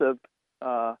aggressive,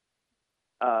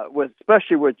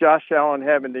 especially with Josh Allen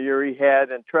having the year he had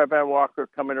and Trevon Walker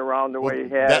coming around the way he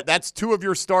had. That's 2 of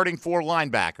your starting 4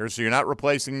 linebackers, so you're not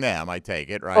replacing them, I take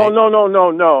it, right? Oh,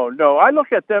 no. I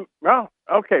look at them. Well,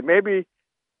 okay, maybe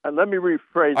let me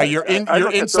rephrase it. Your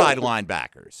inside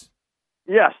linebackers?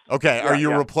 Yes. Okay, are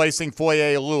you replacing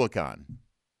Foye Oluokun?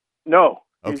 No.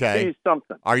 Okay. He's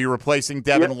something. Are you replacing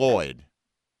Devin Lloyd?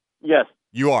 Yes.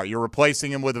 You are. You're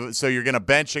replacing him so you're going to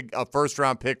bench a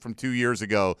first-round pick from 2 years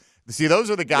ago. See, those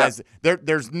are the guys. Yep.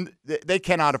 They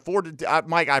cannot afford to.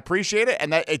 Mike, I appreciate it,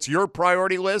 and that it's your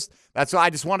priority list. That's why I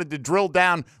just wanted to drill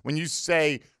down when you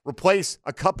say replace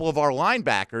a couple of our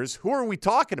linebackers. Who are we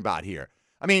talking about here?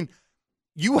 I mean,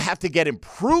 you have to get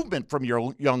improvement from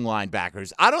your young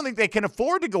linebackers. I don't think they can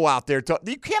afford to go out there.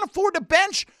 You can't afford to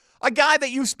bench a guy that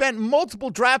you spent multiple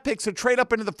draft picks to trade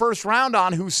up into the first round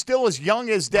on, who's still as young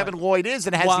as Devin Lloyd is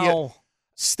and has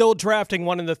still drafting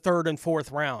one in the 3rd and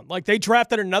 4th round. Like they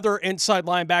drafted another inside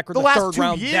linebacker the last 3rd 2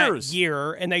 round years. That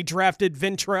year, and they drafted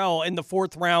Ventrell in the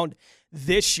 4th round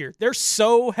this year. They're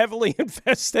so heavily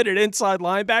invested at inside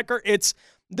linebacker.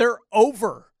 They're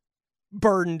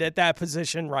overburdened at that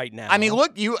position right now. I mean,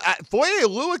 look, Foye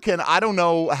Oluokun, I don't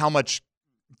know how much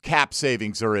cap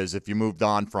savings there is if you moved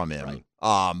on from him.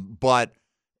 Right. But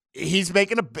he's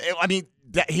making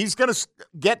he's going to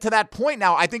get to that point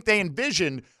now. I think they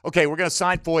envisioned, okay, we're going to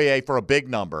sign Foye for a big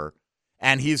number,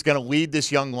 and he's going to lead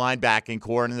this young linebacking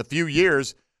core, and in a few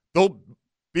years, they'll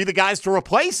be the guys to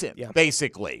replace him,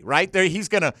 basically, right? He's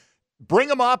going to bring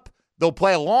him up. They'll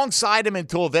play alongside him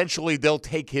until eventually they'll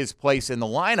take his place in the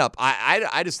lineup.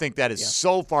 I just think that is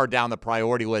so far down the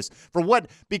priority list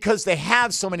because they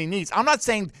have so many needs. I'm not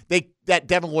saying that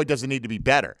Devin Lloyd doesn't need to be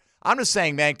better. I'm just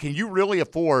saying, man, can you really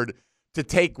afford to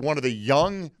take one of the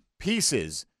young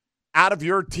pieces out of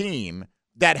your team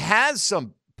that has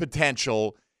some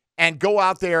potential and go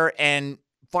out there and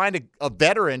find a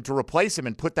veteran to replace him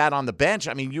and put that on the bench?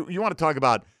 I mean, you want to talk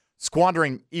about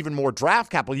squandering even more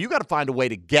draft capital. You got to find a way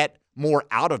to get more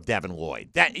out of Devin Lloyd.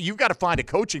 That you've got to find a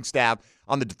coaching staff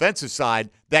on the defensive side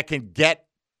that can get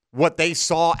what they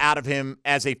saw out of him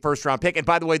as a first-round pick. And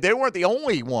by the way, they weren't the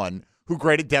only one who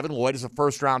graded Devin Lloyd as a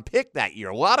first-round pick that year.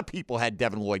 A lot of people had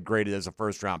Devin Lloyd graded as a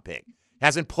first-round pick.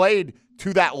 Hasn't played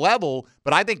to that level,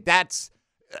 but I think that's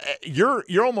you're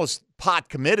almost pot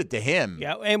committed to him.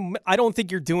 Yeah, and I don't think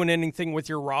you're doing anything with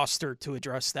your roster to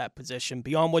address that position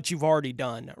beyond what you've already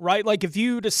done, right? Like if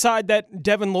you decide that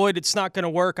Devin Lloyd, it's not going to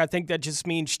work, I think that just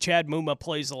means Chad Muma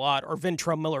plays a lot or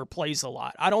Ventrell Miller plays a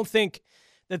lot. I don't think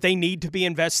that they need to be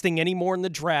investing any more in the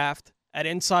draft at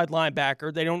inside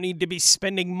linebacker. They don't need to be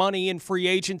spending money in free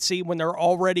agency when they're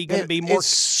already going to be more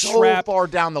strapped. So far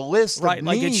down the list, right? Of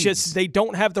Like needs. it's just they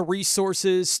don't have the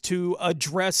resources to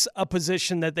address a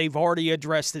position that they've already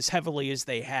addressed as heavily as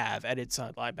they have at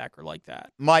inside linebacker like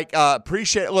that. Mike,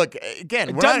 appreciate it. Look, again,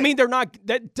 It doesn't mean they're not.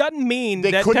 That doesn't mean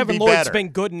that Devin Lloyd's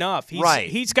been good enough.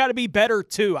 He's got to be better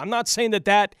too. I'm not saying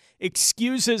that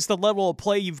excuses the level of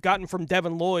play you've gotten from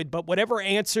Devin Lloyd, but whatever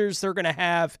answers they're going to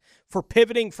have for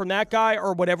pivoting from that guy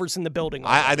or whatever's in the building.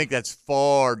 I think that's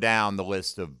far down the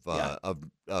list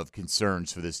of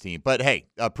concerns for this team. But, hey,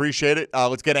 appreciate it.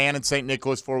 Let's get Ann in St.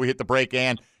 Nicholas before we hit the break.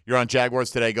 Ann, you're on Jaguars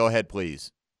Today. Go ahead,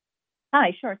 please.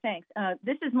 Hi, sure, thanks.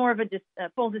 This is more of a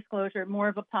full disclosure, more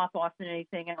of a pop-off than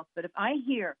anything else. But if I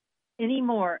hear any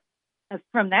more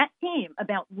from that team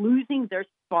about losing their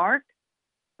spark,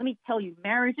 let me tell you,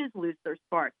 marriages lose their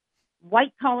spark.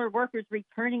 White-collar workers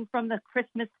returning from the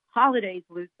Christmas holidays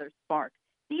lose their spark.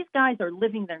 These guys are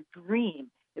living their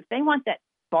dream. If they want that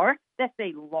spark that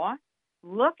they lost,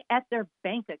 look at their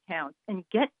bank accounts and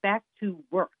get back to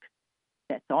work.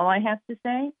 That's all I have to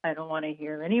say. I don't want to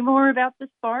hear any more about the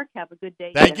spark. Have a good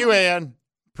day. Thank you, Ann.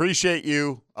 Appreciate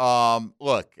you.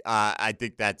 Look, I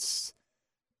think that's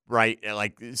right.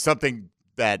 Like something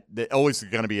that always is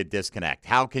going to be a disconnect.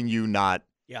 How can you not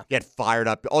get fired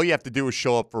up? All you have to do is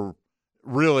show up for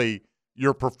really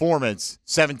your performance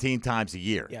 17 times a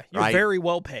year. Yeah, you're very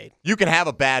well paid. You can have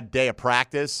a bad day of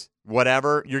practice,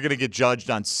 whatever. You're going to get judged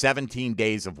on 17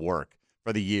 days of work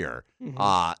for the year.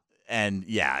 Mm-hmm. And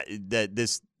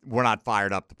we're not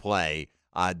fired up to play.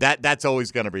 That's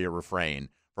always going to be a refrain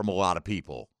from a lot of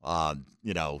people.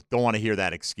 Don't want to hear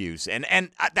that excuse.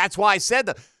 And that's why I said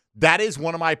that is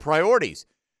one of my priorities.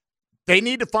 They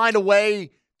need to find a way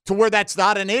to where that's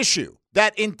not an issue.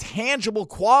 That intangible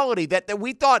quality that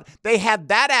we thought they had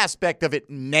that aspect of it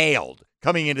nailed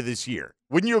coming into this year.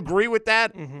 Wouldn't you agree with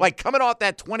that? Mm-hmm. Like coming off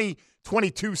that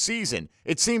 2022 season,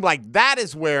 it seemed like that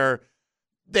is where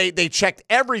they checked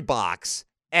every box,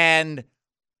 and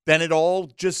then it all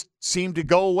just seemed to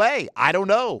go away. I don't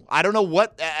know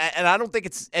what, and I don't think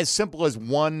it's as simple as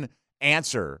one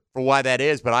answer for why that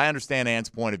is, but I understand Ann's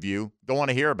point of view. Don't want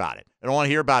to hear about it. I don't want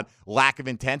to hear about lack of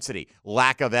intensity,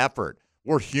 lack of effort.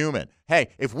 We're human. Hey,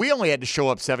 if we only had to show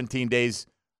up 17 days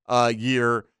a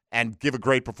year and give a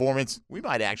great performance, we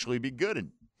might actually be good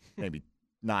in maybe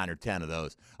 9 or 10 of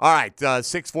those. All right,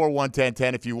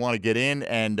 641-1010 if you want to get in,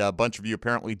 and a bunch of you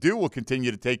apparently do. We'll continue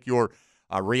to take your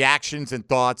reactions and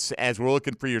thoughts as we're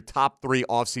looking for your top 3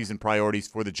 offseason priorities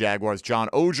for the Jaguars. John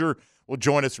Oehser will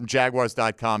join us from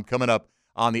Jaguars.com coming up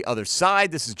on the other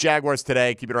side. This is Jaguars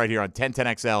Today. Keep it right here on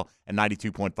 1010XL and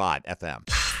 92.5 FM.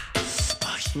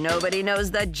 Nobody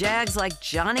knows the Jags like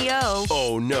Johnny O.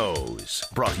 Oh, knows.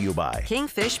 Brought to you by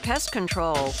Kingfish Pest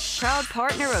Control, proud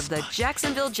partner of the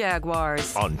Jacksonville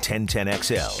Jaguars. On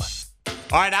 1010XL.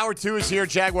 All right, Hour 2 is here.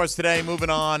 Jaguars Today moving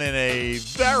on in a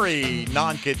very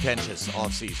non-contentious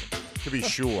offseason, to be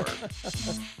sure.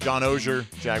 John Oehser,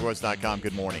 Jaguars.com.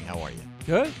 Good morning. How are you?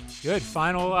 Good.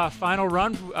 Final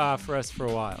run for us for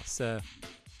a while. So,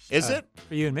 is it?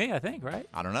 For you and me, I think, right?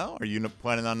 I don't know. Are you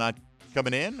planning on not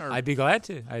coming in? Or? I'd be glad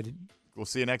to. We'll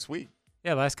see you next week.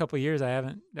 Yeah, the last couple of years I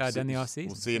haven't done the offseason.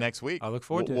 We'll see you next week. I look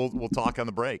forward to it. We'll talk on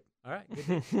the break. All right.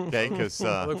 Good. Okay, because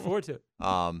I look forward to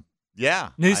it. Yeah.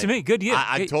 News to me. Good. Yeah.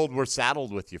 I'm told we're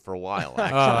saddled with you for a while,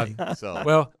 actually.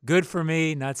 Well, good for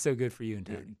me, not so good for you and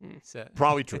Tony. So.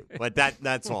 Probably true. But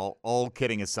that's all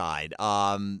kidding aside.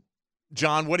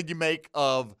 John, what did you make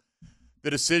of the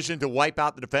decision to wipe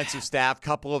out the defensive staff?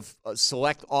 Couple of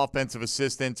select offensive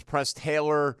assistants. Press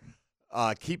Taylor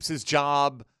keeps his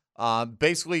job.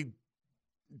 Basically,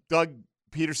 Doug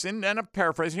Peterson, and I'm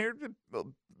paraphrasing here,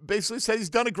 basically said he's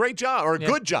done a great job or a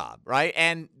good job, right?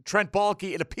 And Trent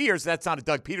Baalke, it appears that's not a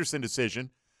Doug Peterson decision.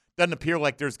 Doesn't appear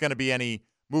like there's going to be any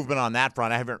movement on that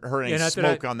front. I haven't heard any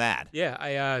smoke on that. Yeah,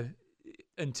 I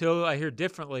until I hear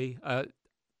differently,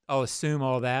 I'll assume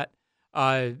all that.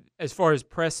 As far as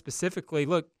Press specifically,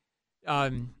 look,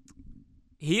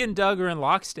 he and Doug are in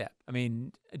lockstep. I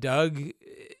mean, Doug,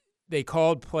 they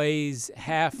called plays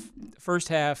first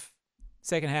half,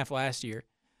 second half last year.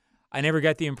 I never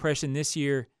got the impression this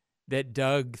year that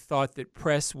Doug thought that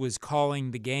Press was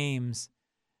calling the games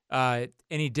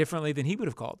any differently than he would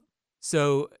have called them.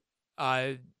 So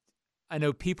I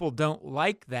know people don't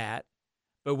like that,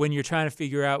 but when you're trying to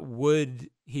figure out would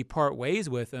he part ways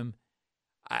with him,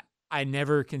 I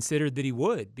never considered that he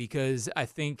would, because I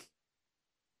think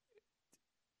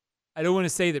I don't want to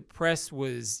say that Press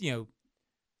was,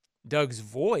 Doug's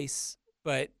voice,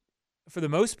 but for the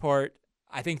most part,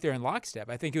 I think they're in lockstep.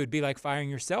 I think it would be like firing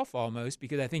yourself almost,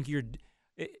 because I think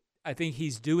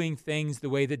he's doing things the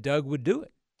way that Doug would do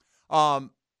it.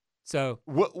 So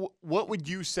what would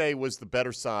you say was the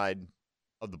better side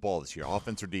of the ball this year,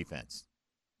 offense or defense?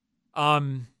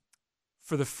 For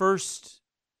the first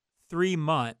 3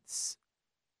 months,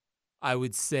 I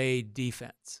would say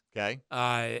defense. Okay.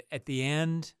 At the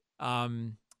end,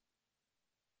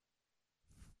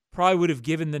 probably would have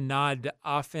given the nod to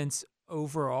offense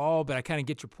overall, but I kind of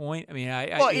get your point. I mean,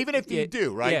 even if you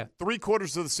do, right? Yeah.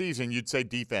 3/4 of the season, you'd say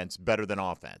defense better than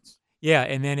offense. Yeah,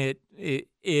 and then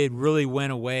it really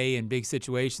went away in big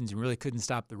situations and really couldn't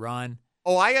stop the run.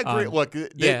 Oh, I agree. Look,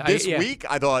 this week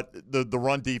I thought the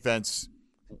run defense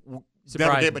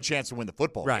never gave him a chance to win the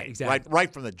football right, game. Exactly.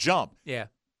 Right from the jump. Yeah.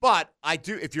 But I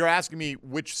do, if you're asking me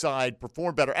which side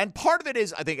performed better, and part of it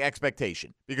is, I think,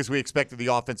 expectation, because we expected the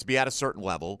offense to be at a certain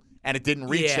level, and it didn't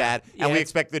reach that, and we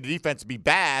expected the defense to be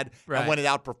bad, and when it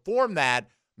outperformed that,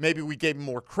 maybe we gave them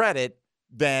more credit.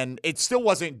 Then it still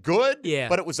wasn't good,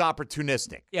 but it was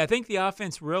opportunistic. Yeah, I think the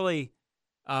offense really,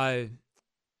 it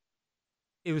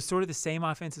was sort of the same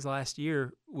offense as last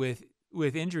year with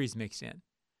injuries mixed in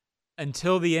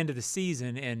until the end of the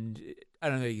season, and I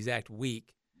don't know the exact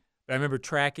week. But I remember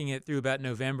tracking it through about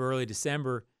November, early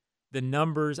December. The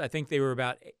numbers, I think they were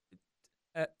about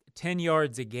 10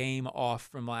 yards a game off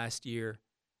from last year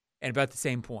and about the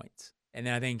same points. And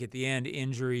then I think at the end,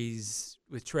 injuries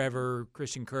with Trevor,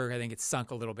 Christian Kirk, I think it sunk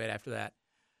a little bit after that.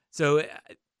 So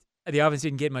the offense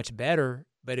didn't get much better,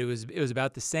 but it was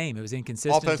about the same. It was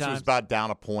inconsistent. Offense was about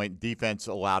down a point. Defense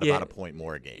allowed about a point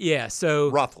more a game. Yeah, so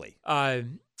roughly. I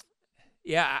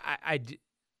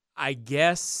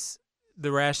guess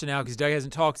the rationale, because Doug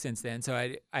hasn't talked since then, so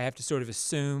I have to sort of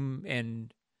assume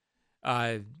and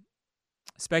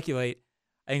speculate.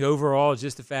 I think overall it's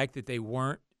just the fact that they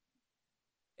weren't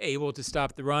able to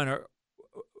stop the run or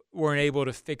weren't able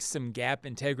to fix some gap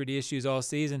integrity issues all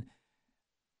season.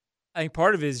 I think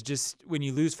part of it is just when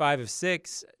you lose 5 of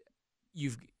 6, I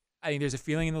think there's a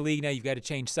feeling in the league now you've got to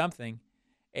change something.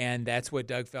 And that's what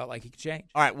Doug felt like he could change.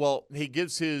 All right, well, he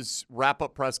gives his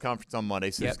wrap-up press conference on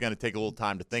Monday, so he's going to take a little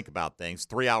time to think about things.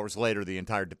 3 hours later, the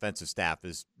entire defensive staff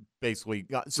is basically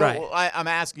 – so right. I'm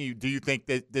asking you, do you think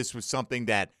that this was something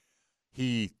that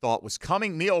he thought was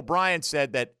coming? Mia O'Brien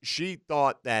said that she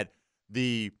thought that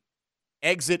the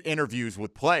exit interviews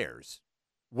with players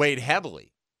weighed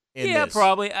heavily in this. Yeah,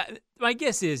 probably. My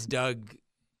guess is Doug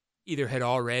either had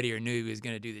already or knew he was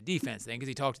going to do the defense thing because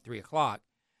he talked at 3 o'clock.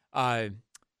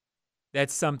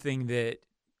 That's something that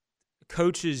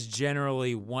coaches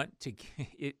generally want to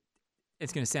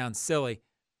it's going to sound silly.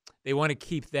 They want to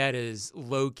keep that as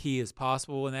low-key as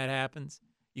possible when that happens.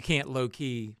 You can't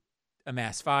low-key a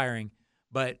mass firing,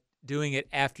 but doing it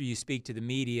after you speak to the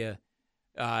media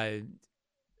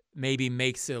maybe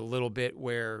makes it a little bit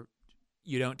where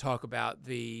you don't talk about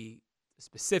the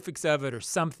specifics of it or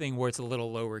something where it's a little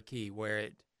lower key, where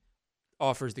it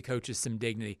offers the coaches some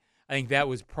dignity. I think that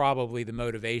was probably the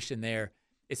motivation there.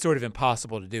 It's sort of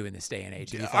impossible to do in this day and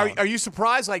age. Are you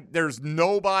surprised? Like, there's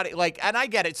nobody and I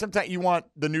get it. Sometimes you want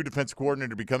the new defensive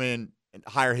coordinator to come in and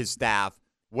hire his staff,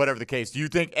 whatever the case. Do you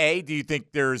think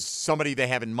there's somebody they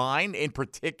have in mind in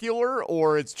particular,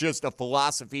 or it's just a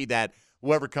philosophy that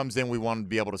whoever comes in, we want them to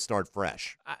be able to start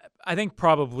fresh? I think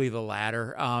probably the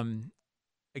latter.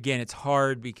 Again, it's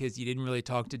hard because you didn't really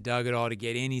talk to Doug at all to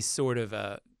get any sort of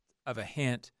a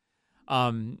hint.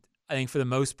 I think for the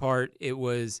most part, it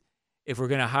was if we're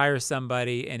going to hire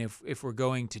somebody and if we're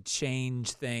going to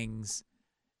change things,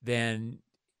 then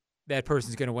that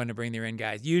person's going to want to bring their in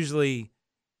guys. Usually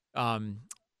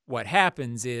what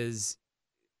happens is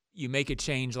you make a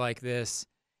change like this,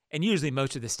 and usually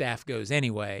most of the staff goes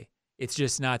anyway. It's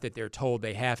just not that they're told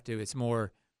they have to. It's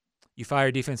more you fire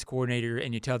a defense coordinator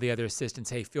and you tell the other assistants,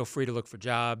 hey, feel free to look for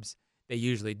jobs. They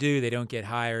usually do. They don't get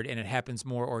hired, and it happens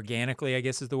more organically, I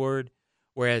guess is the word.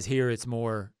 Whereas here it's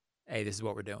more, hey, this is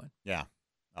what we're doing. Yeah.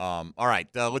 All right.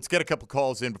 Let's get a couple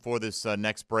calls in before this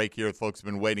next break here. Folks have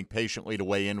been waiting patiently to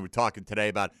weigh in. We're talking today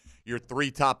about your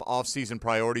 3 top offseason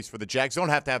priorities for the Jags. Don't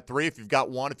have to have 3 if you've got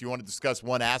one. If you want to discuss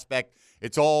one aspect,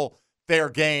 it's all fair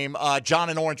game. John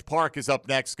in Orange Park is up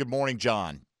next. Good morning,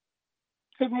 John.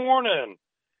 Good morning.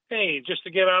 Hey, just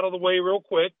to get out of the way real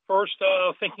quick, first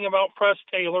thinking about Press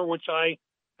Taylor, which I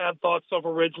had thoughts of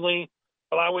originally.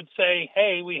 But I would say,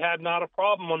 hey, we had not a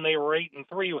problem when they were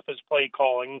 8-3 with his play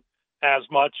calling as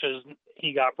much as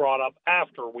he got brought up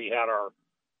after we had our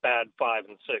bad 5-6.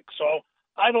 So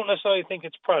I don't necessarily think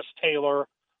it's Press Taylor.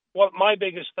 What my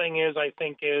biggest thing is, I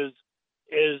think, is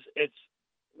it's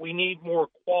we need more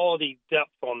quality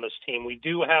depth on this team. We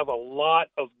do have a lot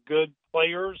of good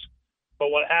players, but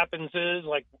what happens is,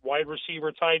 like wide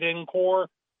receiver, tight end core,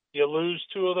 you lose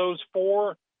 2 of those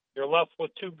 4, you're left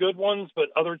with 2 good ones, but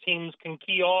other teams can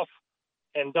key off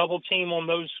and double team on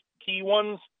those key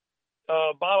ones.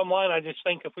 Bottom line, I just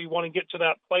think if we want to get to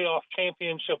that playoff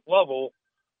championship level,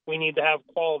 we need to have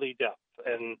quality depth.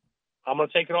 And I'm going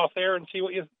to take it off there and see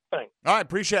what you think. All right,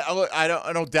 appreciate it.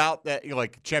 I don't doubt that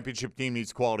championship team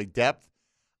needs quality depth.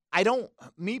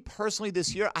 Me personally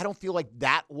this year, I don't feel like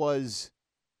that was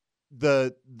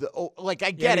I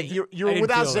get it. You're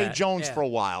without Zay Jones for a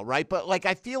while, right? But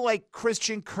I feel like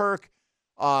Christian Kirk,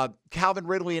 Calvin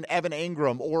Ridley, and Evan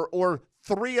Ingram, or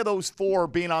 3 of those 4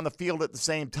 being on the field at the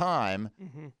same time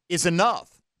is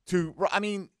enough to. I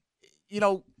mean,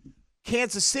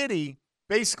 Kansas City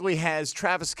basically has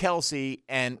Travis Kelce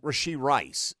and Rashee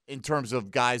Rice in terms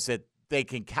of guys that they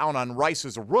can count on. Rice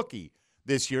as a rookie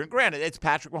this year, and granted, it's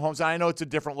Patrick Mahomes. And I know it's a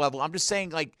different level. I'm just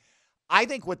saying, I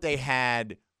think what they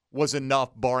had was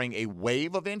enough, barring a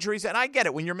wave of injuries. And I get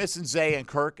it. When you're missing Zay and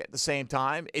Kirk at the same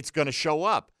time, it's going to show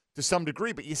up to some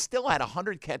degree. But you still had a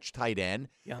 100-catch tight end.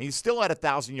 Yeah. And you still had a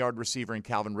 1,000-yard receiver in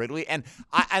Calvin Ridley. And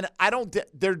I don't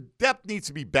 – their depth needs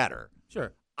to be better.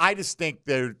 Sure. I just think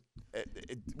the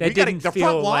front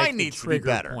line like needs to be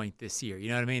better. Point this year. You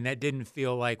know what I mean? That didn't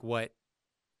feel like what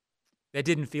 – that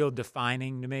didn't feel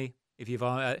defining to me. If you've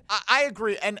I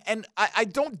agree. And I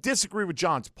don't disagree with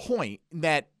John's point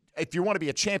that – if you want to be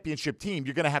a championship team,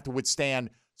 you're going to have to withstand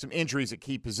some injuries at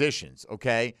key positions,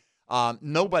 okay?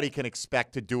 Nobody can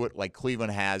expect to do it like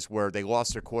Cleveland has, where they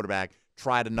lost their quarterback,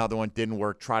 tried another one, didn't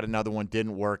work, tried another one,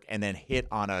 didn't work, and then hit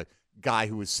on a guy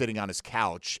who was sitting on his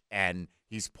couch and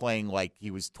he's playing like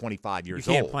he was 25 years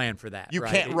old. You can't plan for that. You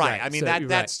can't, right. I mean,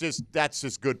 that's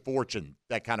just good fortune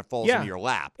that kind of falls into your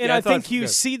lap. And I think you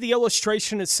see the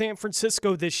illustration at San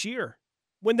Francisco this year.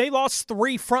 When they lost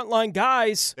 3 frontline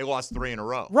guys. They lost 3 in a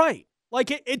row. Right.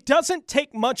 It doesn't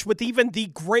take much with even the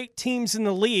great teams in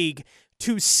the league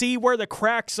to see where the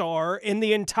cracks are in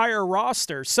the entire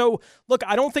roster. So, look,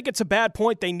 I don't think it's a bad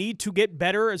point. They need to get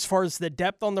better as far as the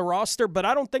depth on the roster, but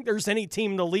I don't think there's any team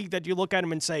in the league that you look at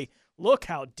them and say, look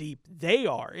how deep they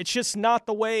are. It's just not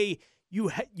the way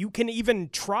you can even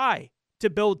try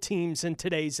to build teams in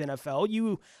today's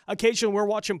NFL. Occasionally we're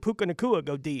watching Puka Nacua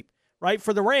go deep, right,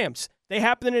 for the Rams. They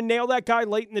happen to nail that guy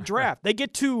late in the draft. They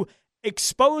get to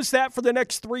expose that for the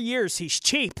next 3 years. He's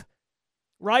cheap,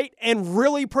 right, and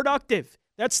really productive.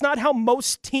 That's not how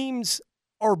most teams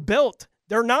are built.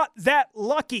 They're not that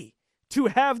lucky to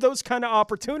have those kind of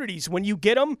opportunities. When you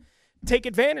get them, take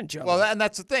advantage of them. Well, and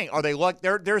that's the thing. Are they luck?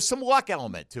 There's some luck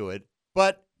element to it,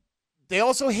 but they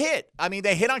also hit. I mean,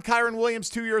 they hit on Kyron Williams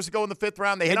 2 years ago in the 5th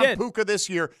round. They hit on Puka this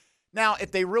year. Now,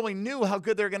 if they really knew how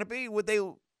good they're going to be, would they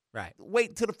 – right.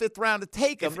 Wait until the 5th round to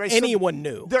take them. If anyone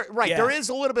knew. There is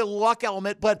a little bit of luck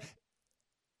element, but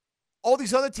all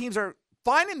these other teams are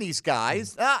finding these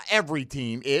guys. Not every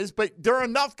team is, but there are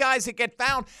enough guys that get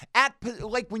found at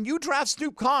when you draft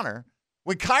Snoop Connor,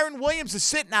 when Kyron Williams is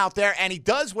sitting out there and he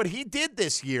does what he did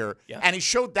this year, and he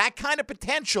showed that kind of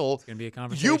potential, it's going to be a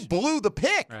conversation. You blew the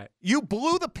pick. Right. You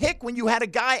blew the pick when you had a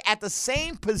guy at the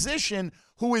same position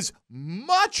who is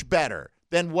much better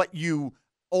than what you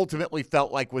ultimately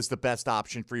felt like was the best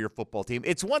option for your football team.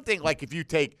 It's one thing like if you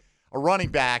take a running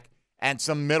back and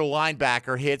some middle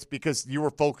linebacker hits because you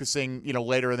were focusing,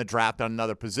 later in the draft on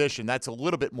another position. That's a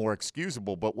little bit more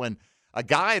excusable. But when a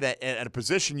guy that at a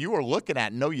position you were looking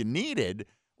at and know you needed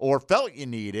or felt you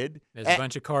needed. There's a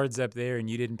bunch of cards up there, and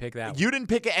you didn't pick that one. You didn't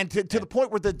pick it. And to the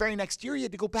point where the very next year you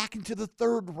had to go back into the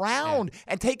 3rd round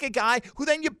and take a guy who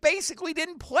then you basically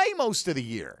didn't play most of the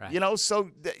year. Right. So,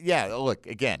 look,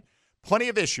 again, plenty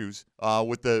of issues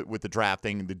with the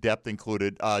drafting, the depth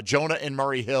included. Jonah in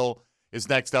Murray Hill is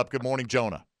next up. Good morning,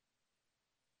 Jonah.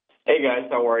 Hey, guys.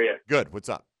 How are you? Good. What's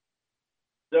up?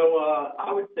 So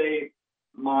I would say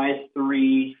my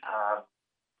 3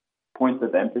 points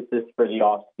of emphasis for the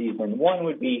offseason. One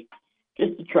would be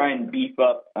just to try and beef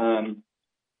up,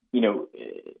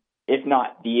 if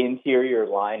not the interior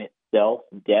line itself,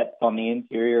 depth on the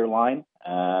interior line.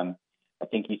 I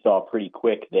think you saw pretty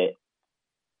quick that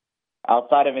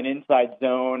outside of an inside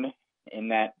zone in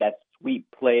that sweep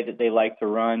play that they like to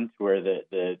run to where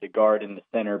the guard and the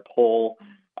center pull,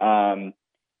 the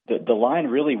line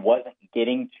really wasn't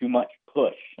getting too much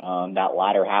push that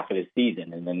latter half of the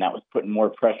season, and then that was putting more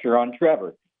pressure on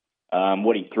Trevor.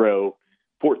 What he throw?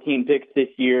 14 picks this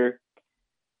year.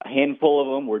 A handful of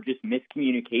them were just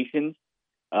miscommunications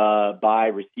by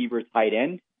receiver, tight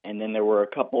end, and then there were a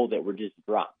couple that were just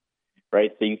dropped,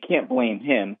 right? So you can't blame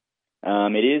him.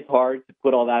 It is hard to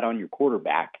put all that on your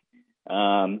quarterback.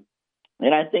 And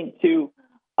I think, too,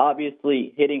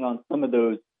 obviously hitting on some of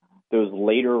those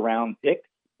later round picks,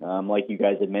 like you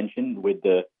guys had mentioned with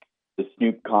the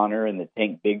Snoop Connor and the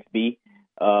Tank Bigsby,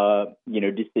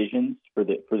 decisions for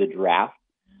the draft.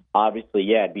 Obviously,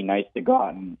 yeah, it'd be nice to go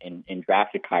out and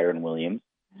draft a Kyron Williams.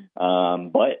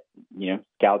 But,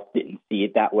 scouts didn't see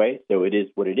it that way, so it is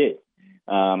what it is.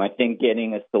 I think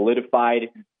getting a solidified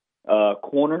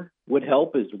corner would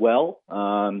help as well.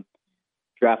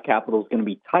 Draft capital is going to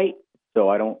be tight, so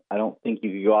I don't think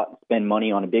you could go out and spend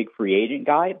money on a big free agent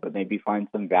guy, but maybe find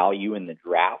some value in the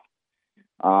draft.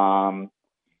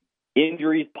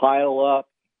 Injuries pile up,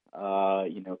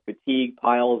 fatigue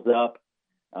piles up.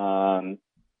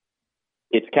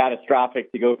 It's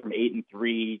catastrophic to go from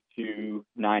 8-3 to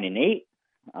 9-8.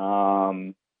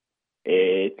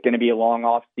 It's going to be a long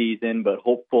off season, but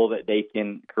hopeful that they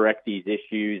can correct these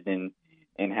issues and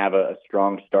have a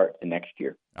strong start to next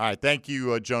year. All right, thank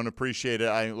you, Joan. Appreciate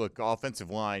it. Look, offensive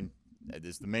line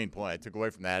is the main point I took away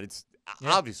from that. It's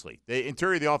obviously the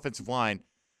interior of the offensive line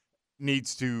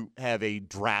needs to have a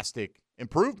drastic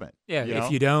improvement. Yeah, if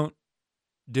you don't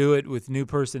do it with new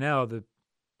personnel, the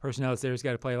personnel that's there has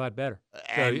got to play a lot better.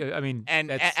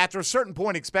 And after a certain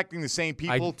point, expecting the same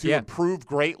people to improve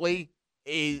greatly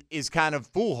is kind of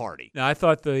foolhardy. Now, I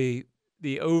thought the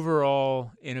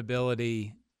overall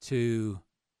inability to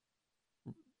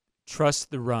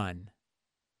trust the run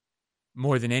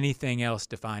more than anything else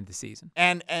defined the season.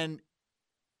 And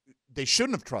they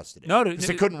shouldn't have trusted it. No, because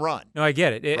they couldn't run. No, I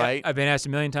get it. Right? I've been asked a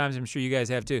million times. I'm sure you guys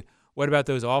have too. What about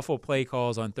those awful play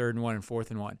calls on 3rd and 1 and 4th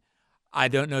and 1? I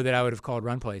don't know that I would have called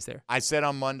run plays there. I said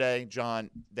on Monday, John,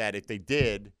 that if they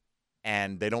did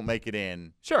and they don't make it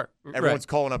in, sure, everyone's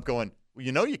calling up going,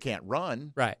 well, you can't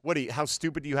run. Right. How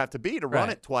stupid do you have to be to run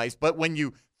it twice? But when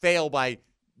you fail by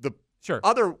the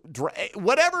other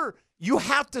whatever, you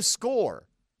have to score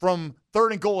from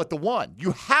 3rd and goal at the 1.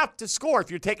 You have to score if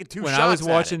you're taking two shots. When I was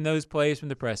watching those plays from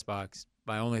the press box,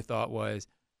 my only thought was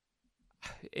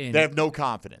they have no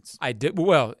confidence.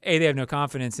 They have no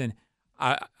confidence, and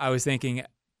I was thinking,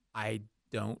 I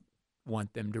don't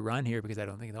want them to run here because I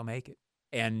don't think they'll make it.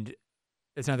 And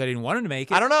it's not that I didn't want them to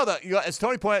make it. I don't know. As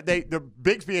Tony pointed out, the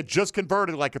Bigsby had just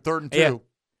converted like a 3rd and 2. Yeah.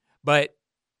 But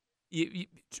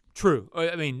true.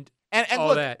 I mean, and all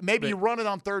look, that, maybe you run it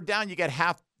on 3rd down, you get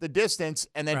half the distance,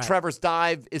 and then Trevor's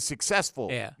dive is successful.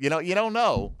 Yeah. You don't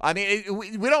know. I mean,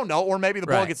 we don't know, or maybe the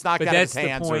ball gets knocked out of his hands. But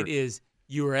that's the point is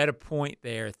you were at a point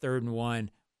there, 3rd and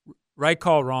 1, right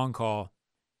call, wrong call.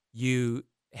 You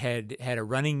had a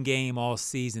running game all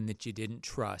season that you didn't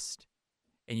trust,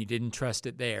 and you didn't trust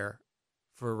it there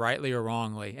for rightly or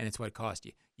wrongly, and it's what cost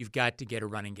you. You've got to get a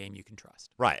running game you can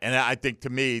trust. Right, and I think to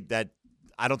me that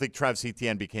I don't think Travis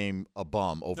Etienne became a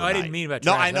bum overnight. No, I didn't mean about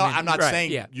No, Travis. I know. I'm not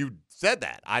saying yeah. you said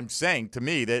that. I'm saying to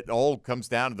me that it all comes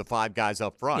down to the 5 guys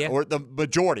up front, Yeah. or the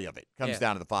majority of it comes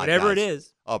down to the 5 Whatever guys it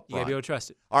is, up front. you got to be able to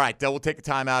trust it. All right, we'll take a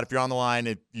timeout. If you're on the line,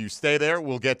 if you stay there,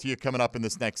 we'll get to you coming up in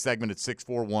this next segment at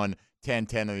 641-1010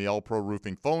 on the All-Pro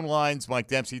Roofing phone lines. Mike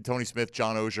Dempsey, Tony Smith,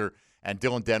 John Oehser, and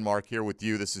Dylan Denmark here with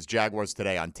you. This is Jaguars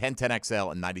Today on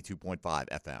 1010XL and 92.5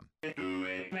 FM.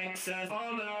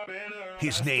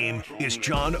 His name is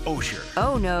John Oehser.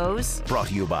 Oh, knows. Brought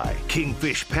to you by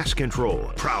Kingfish Pest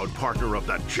Control, proud partner of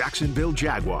the Jacksonville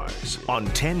Jaguars on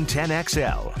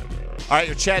 1010XL. All right,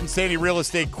 your Chad and Sandy real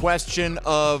estate question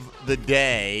of the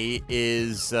day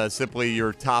is simply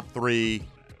your top 3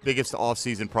 biggest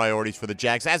offseason priorities for the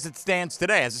Jags as it stands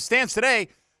today. As it stands today,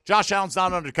 Josh Allen's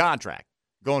not under contract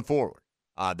going forward.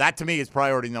 That, to me, is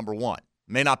priority number 1.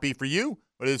 May not be for you,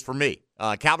 but it is for me.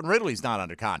 Calvin Ridley's not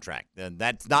under contract, and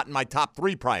that's not in my top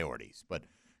 3 priorities. But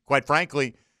quite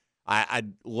frankly,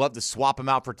 I'd love to swap him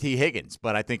out for T. Higgins,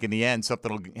 but I think in the end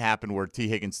something will happen where T.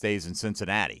 Higgins stays in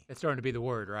Cincinnati. It's starting to be the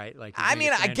word, right? Like, I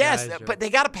mean, I guess, but they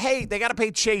got to pay. They got to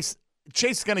pay Chase.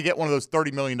 Chase is going to get one of those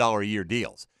 $30 million a year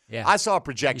deals. Yeah, I saw a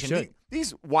projection.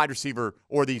 These wide receiver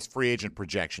or these free agent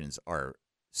projections are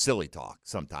silly talk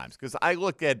sometimes because I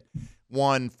look at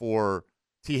one for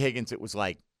T. Higgins. It was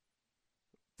like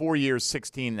 4 years,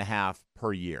 16.5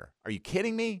 per year. Are you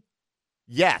kidding me?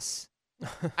 Yes.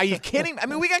 Are you kidding? I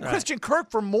mean, we got Christian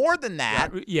Kirk for more than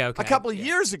that a couple of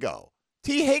years ago.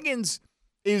 T. Higgins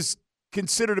is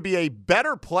considered to be a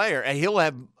better player, and he'll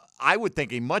have, I would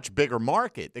think, a much bigger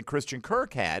market than Christian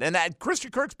Kirk had. And that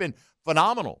Christian Kirk's been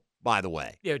phenomenal, by the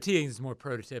way. Yeah, T. Higgins is more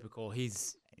prototypical.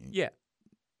 He's,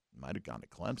 might have gone to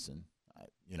Clemson.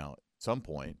 at some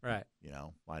point. Right.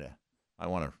 I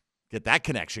want to get that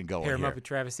connection going. Pair him here. up with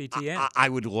Travis Etienne. I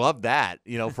would love that,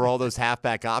 for all those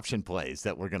halfback option plays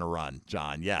that we're going to run,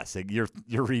 John. Yes, you're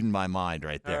reading my mind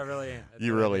right there. I really am.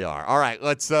 You really are. All right,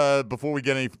 let's before we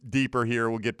get any deeper here,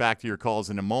 we'll get back to your calls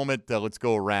in a moment. Let's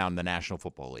go around the National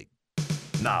Football League.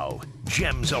 Now,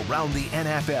 Gems Around the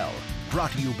NFL,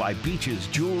 brought to you by Beach's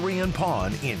Jewelry and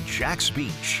Pawn in Jax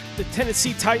Beach. The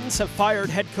Tennessee Titans have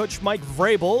fired head coach Mike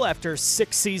Vrabel after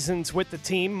 6 seasons with the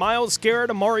team. Myles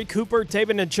Garrett, Amari Cooper,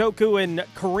 David Njoku, and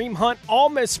Kareem Hunt all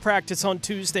missed practice on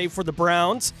Tuesday for the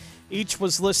Browns. Each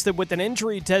was listed with an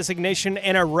injury designation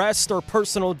and a rest or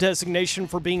personal designation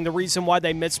for being the reason why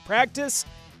they missed practice,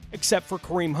 except for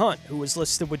Kareem Hunt, who was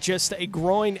listed with just a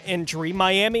groin injury.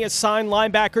 Miami assigned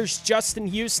linebackers Justin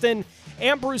Houston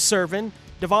and Bruce Irvin,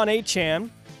 Devon Achane,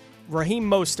 Raheem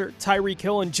Mostert, Tyreek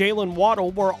Hill, and Jalen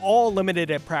Waddle were all limited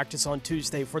at practice on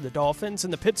Tuesday for the Dolphins,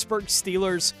 and the Pittsburgh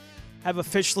Steelers have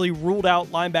officially ruled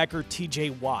out linebacker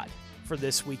TJ Watt for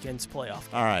this weekend's playoff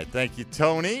game. All right, thank you,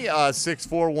 Tony.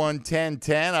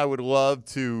 641-1010. I would love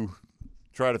to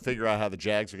try to figure out how the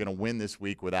Jags are going to win this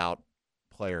week without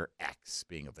player X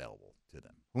being available to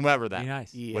them, whomever that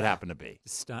would happen to be.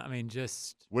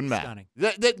 Wouldn't matter.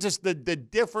 Just the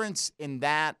difference in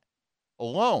that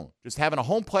alone, just having a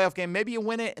home playoff game, maybe you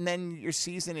win it, and then your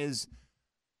season is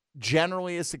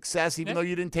generally a success, even though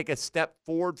you didn't take a step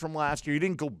forward from last year. You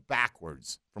didn't go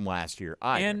backwards from last year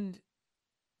either. And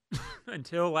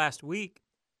until last week,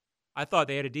 I thought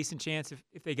they had a decent chance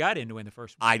if they got in to win the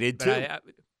first week. I did too.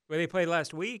 Where they played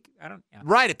last week, I don't. Yeah.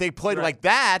 Right, if they played like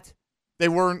that, they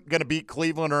weren't going to beat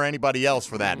Cleveland or anybody else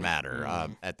for that matter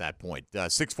at that point.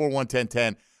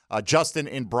 641-1010. Justin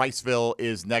in Briceville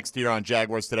is next here on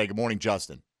Jaguars Today. Good morning,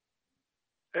 Justin.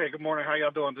 Hey, good morning. How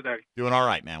y'all doing today? Doing all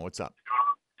right, man. What's up?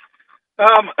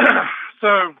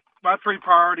 So my 3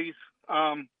 priorities,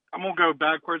 I'm going to go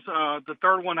backwards. The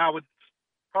third one, I would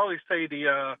probably say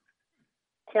the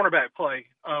cornerback play,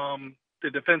 the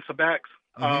defensive backs.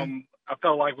 I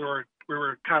felt like we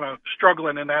were kind of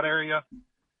struggling in that area.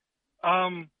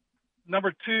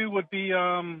 Number 2 would be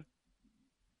the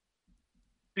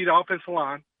offensive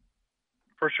line,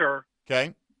 for sure.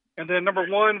 Okay. And then number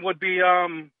 1 would be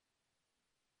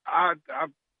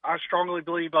I strongly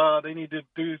believe they need to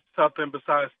do something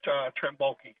besides Trent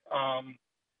Baalke.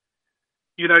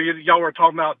 Y'all were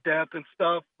talking about depth and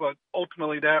stuff, but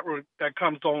ultimately that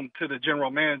comes on to the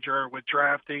general manager with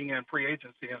drafting and free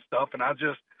agency and stuff. And I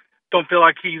just don't feel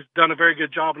like he's done a very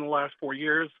good job in the last 4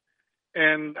 years.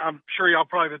 And I'm sure y'all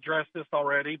probably have addressed this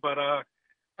already, but I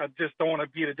just don't want to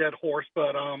beat a dead horse.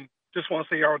 But just want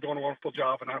to say y'all are doing a wonderful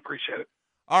job, and I appreciate it.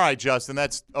 All right, Justin,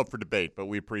 that's up for debate, but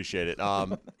we appreciate it.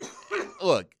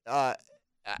 Look, I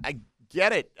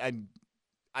get it.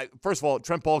 First of all,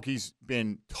 Trent Baalke's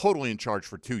been totally in charge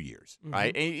for 2 years,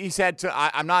 right? And he's had to.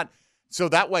 I'm not. So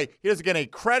that way, he doesn't get any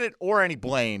credit or any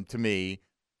blame to me.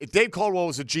 If Dave Caldwell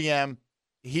was a GM,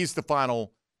 he's the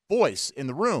final voice in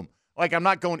the room. Like, I'm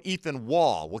not going Ethan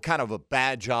Waugh. What kind of a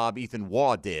bad job Ethan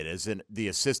Waugh did as the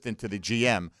assistant to the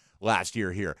GM last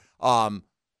year here.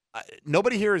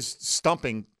 Nobody here is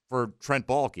stumping for Trent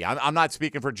Baalke. I'm not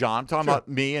speaking for John. I'm talking about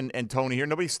me and Tony here.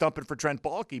 Nobody's stumping for Trent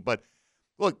Baalke. But,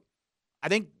 look, I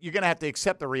think you're going to have to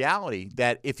accept the reality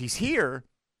that if he's here,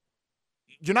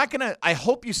 you're not going to – I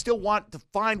hope you still want to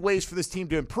find ways for this team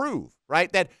to improve,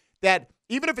 right? That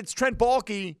even if it's Trent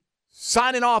Baalke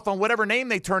signing off on whatever name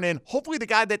they turn in, hopefully the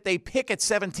guy that they pick at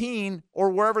 17 or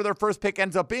wherever their first pick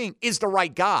ends up being is the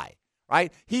right guy,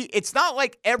 right? It's not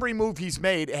like every move he's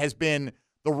made has been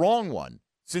the wrong one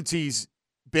since he's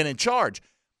been in charge.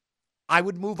 I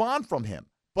would move on from him.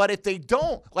 But if they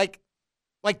don't, like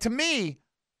to me,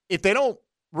 if they don't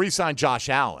re-sign Josh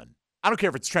Allen, I don't care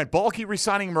if it's Trent Baalke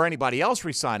re-signing him or anybody else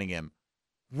re-signing him,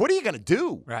 what are you going to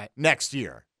do next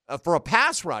year for a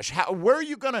pass rush? Where are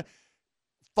you going to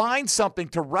find something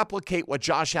to replicate what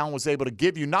Josh Allen was able to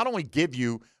give you, not only give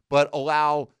you, but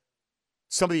allow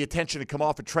some of the attention to come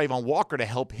off of Trayvon Walker to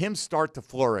help him start to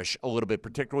flourish a little bit,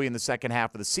 particularly in the second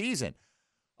half of the season.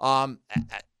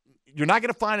 You're not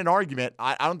going to find an argument,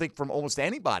 I don't think, from almost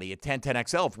anybody at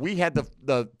 1010XL. If we had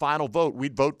the final vote,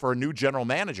 we'd vote for a new general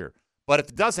manager. But if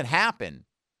it doesn't happen,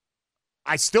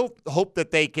 I still hope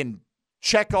that they can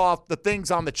check off the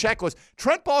things on the checklist.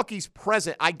 Trent Baalke's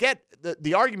present. I get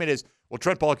the argument is, well,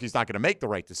 Trent Baalke's not going to make the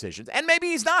right decisions. And maybe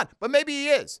he's not, but maybe he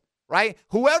is, right?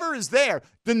 Whoever is there,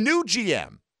 the new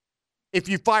GM, if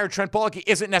you fire Trent Baalke,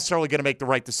 isn't necessarily going to make the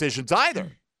right decisions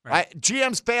either. Right?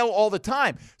 GMs fail all the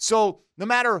time. So no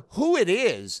matter who it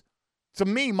is, to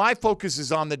me, my focus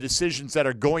is on the decisions that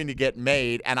are going to get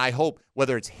made, and I hope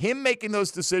whether it's him making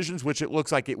those decisions, which it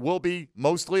looks like it will be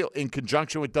mostly in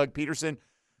conjunction with Doug Peterson,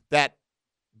 that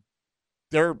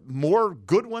there are more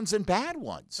good ones than bad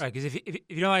ones. Right, because if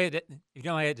you don't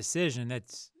like a decision,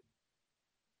 that's,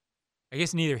 I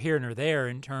guess, neither here nor there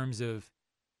in terms of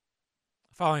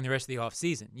following the rest of the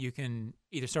offseason. You can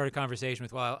either start a conversation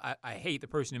with, well, I hate the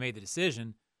person who made the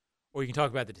decision, or you can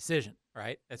talk about the decision,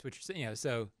 right? That's what you're saying,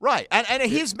 so. Right, and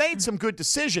he's made some good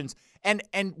decisions, and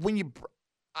when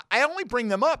I only bring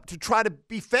them up to try to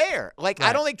be fair. Like, right.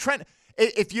 I don't think Trent,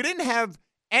 if you didn't have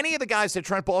any of the guys that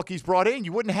Trent Baalke's brought in,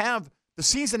 you wouldn't have the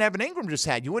season Evan Ingram just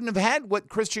had. You wouldn't have had what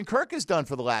Christian Kirk has done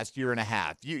for the last year and a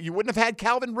half. You wouldn't have had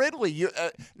Calvin Ridley.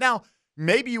 Now,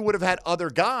 maybe you would have had other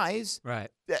guys, right?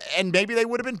 And maybe they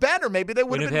would have been better. Maybe they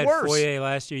would have been worse. Foye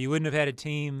last year. You wouldn't have had a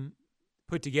team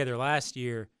put together last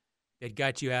year that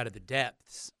got you out of the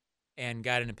depths and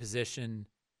got in a position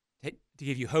to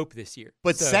give you hope this year.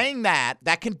 But saying that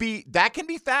can be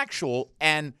factual,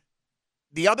 and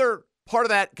the other part of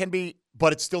that can be,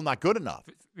 but it's still not good enough.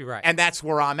 Right. And that's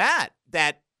where I'm at.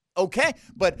 That okay,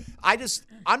 but I'm just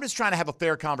trying to have a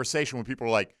fair conversation when people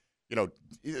are like,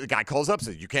 the guy calls up and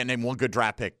says, you can't name one good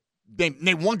draft pick.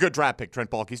 Name one good draft pick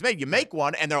Trent Baalke's made. You make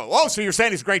one, and they're like, oh, so you're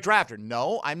saying he's a great drafter.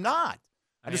 No, I'm not.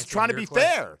 I'm just trying to be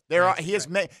fair.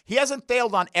 He hasn't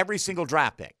failed on every single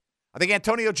draft pick. I think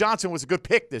Antonio Johnson was a good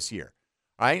pick this year,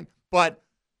 right? But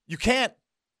you can't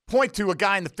point to a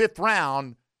guy in the 5th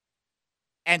round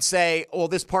and say, oh,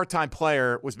 this part-time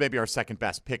player was maybe our second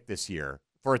best pick this year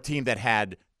for a team that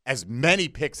had as many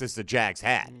picks as the Jags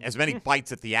had, as many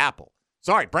bites at the apple.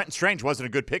 Sorry, Brenton Strange wasn't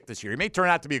a good pick this year. He may turn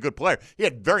out to be a good player. He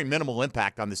had very minimal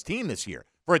impact on this team this year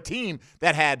for a team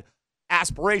that had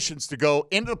aspirations to go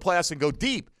into the playoffs and go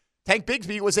deep. Tank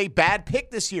Bigsby was a bad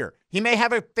pick this year. He may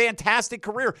have a fantastic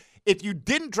career. If you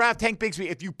didn't draft Tank Bigsby,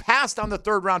 if you passed on the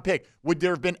 3rd-round pick, would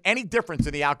there have been any difference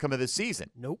in the outcome of this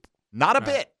season? Nope. Not a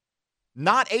bit.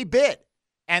 Not a bit.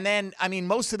 And then,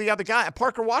 most of the other guys,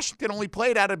 Parker Washington only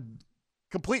played out of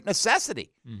complete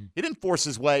necessity. Mm-hmm. He didn't force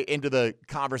his way into the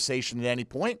conversation at any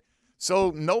point.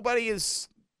 So nobody is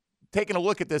taking a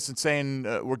look at this and saying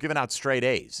we're giving out straight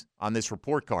A's on this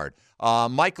report card.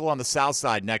 Michael on the south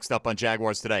side next up on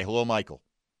Jaguars Today. Hello, Michael.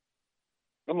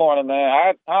 Good morning,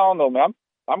 man. I don't know, man.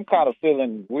 I'm kind of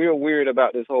feeling real weird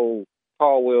about this whole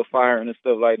Caldwell firing and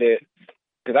stuff like that,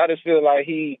 because I just feel like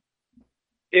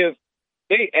if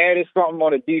they added something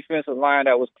on the defensive line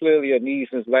that was clearly a need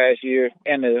since last year,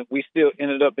 and we still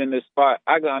ended up in this spot,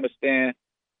 I can understand.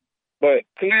 But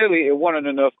clearly it wasn't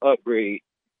enough upgrade,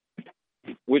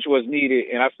 which was needed.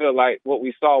 And I feel like what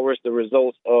we saw was the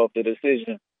results of the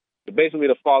decision, basically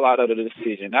the fallout of the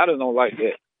decision. I just don't like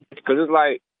that, because it's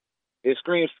like it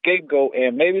screams scapegoat,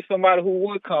 and maybe somebody who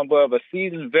would come, but a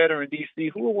seasoned veteran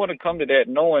DC who would want to come to that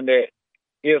knowing that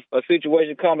if a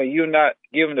situation comes and you're not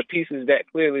given the pieces that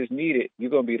clearly is needed,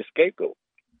 you're going to be the scapegoat.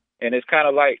 And it's kind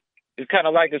of like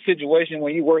the situation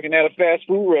when you're working at a fast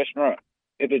food restaurant.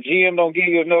 If the GM don't give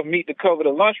you enough meat to cover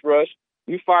the lunch rush,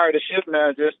 you fire the shift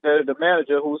manager instead of the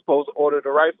manager who's supposed to order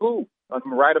the right food, the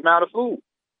right amount of food.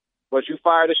 But you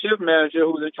fire the shift manager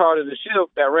who's in charge of the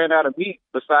shift that ran out of meat,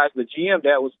 besides the GM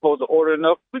that was supposed to order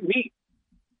enough meat.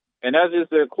 And that's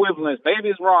just the equivalence. Maybe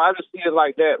it's wrong. I just see it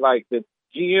like that. Like the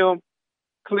GM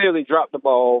clearly dropped the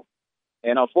ball,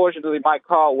 and unfortunately Mike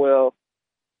Caldwell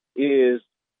is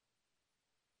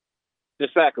the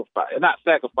sacrifice. Not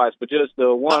sacrifice, but just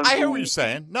the one. I hear what you're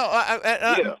saying. No,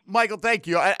 yeah. Michael, thank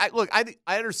you. Look,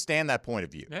 I understand that point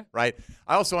of view, right?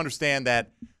 I also understand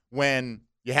that when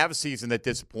you have a season that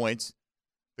disappoints,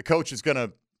 the coach is going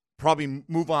to probably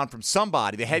move on from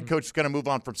somebody. The head coach is going to move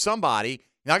on from somebody.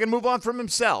 He's not going to move on from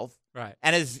himself. Right.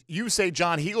 And as you say,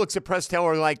 John, he looks at Press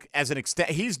Taylor like as an extent.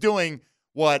 He's doing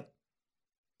what,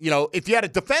 if you had a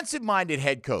defensive-minded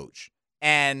head coach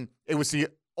and it was the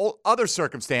other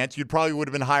circumstance, you probably would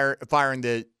have been firing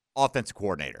the offensive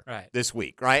coordinator this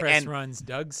week, right? Press runs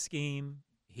Doug's scheme.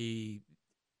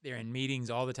 They're in meetings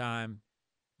all the time.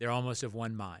 They're almost of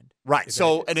one mind. Right.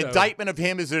 So indictment of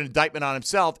him is an indictment on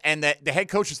himself, and that the head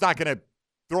coach is not going to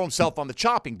throw himself on the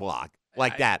chopping block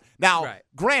like that. Now,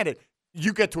 granted,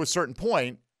 you get to a certain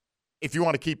point, if you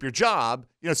want to keep your job,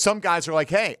 some guys are like,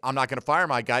 hey, I'm not going to fire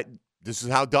my guy. This is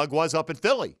how Doug was up in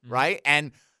Philly, right?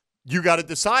 And you got to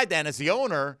decide then as the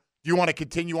owner, do you want to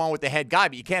continue on with the head guy?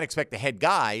 But you can't expect the head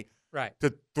guy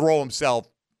to throw himself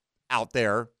out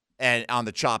there and on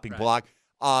the chopping block.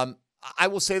 I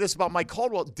will say this about Mike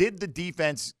Caldwell. Did the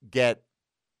defense get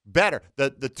better? The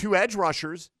 2 edge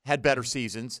rushers had better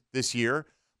seasons this year,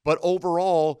 but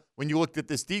overall, when you looked at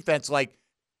this defense, I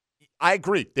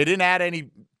agree. They didn't add any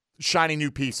shiny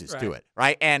new pieces to it,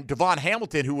 right? And Devon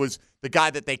Hamilton, who was the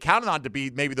guy that they counted on to be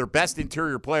maybe their best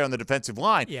interior player on the defensive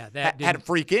line, had a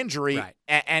freak injury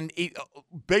and he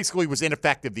basically was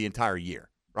ineffective the entire year,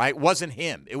 right? It wasn't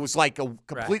him. It was like a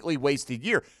completely wasted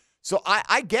year. So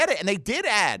I get it. And they did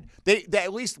add. They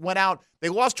at least went out. They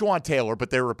lost Juwan Taylor, but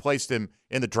they replaced him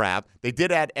in the draft. They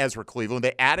did add Ezra Cleveland.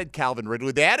 They added Calvin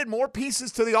Ridley. They added more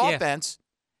pieces to the offense.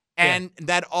 And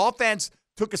that offense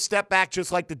took a step back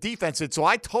just like the defense did. So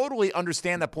I totally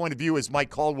understand that point of view as Mike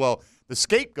Caldwell, the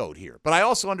scapegoat here. But I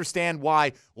also understand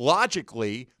why,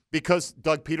 logically, because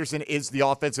Doug Peterson is the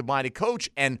offensive-minded coach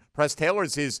and Press Taylor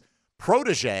is his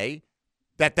protege,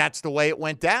 that's the way it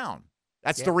went down.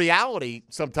 That's the reality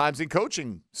sometimes in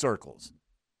coaching circles.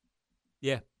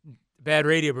 Yeah. Bad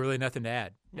radio, but really nothing to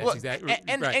add. That's exactly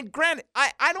And granted,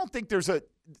 I don't think there's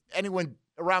anyone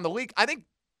around the league. I think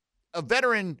a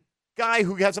veteran guy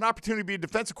who has an opportunity to be a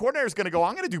defensive coordinator is going to go,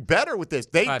 I'm going to do better with this.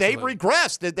 They've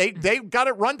regressed. They got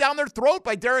it run down their throat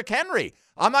by Derrick Henry.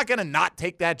 I'm not going to not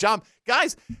take that job.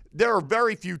 Guys, there are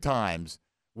very few times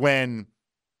when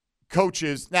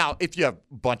coaches – now, if you have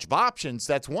a bunch of options,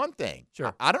 that's one thing.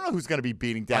 Sure. I don't know who's going to be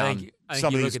beating down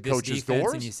some of these coaches'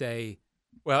 doors. And you say,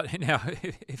 well, now,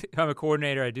 if I'm a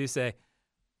coordinator, I do say,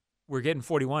 we're getting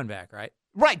 41 back, right?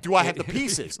 Right. Do I have the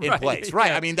pieces in place?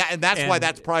 Right. Yeah. I mean, that's why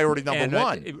that's priority number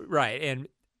one. Right.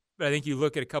 But I think you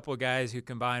look at a couple of guys who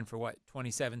combined for,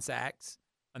 27 sacks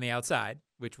on the outside,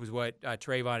 which was what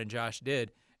Trayvon and Josh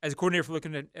did. As a coordinator, for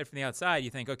looking at it from the outside, you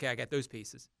think, okay, I got those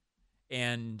pieces.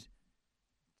 And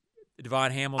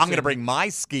Devon Hamilton. I'm going to bring my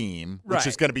scheme, which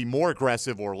is going to be more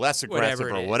aggressive or less aggressive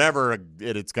or whatever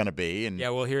it's going to be. And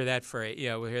we'll hear that phrase.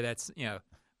 We'll hear that's,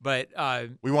 But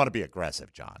we want to be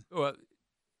aggressive, John. Well,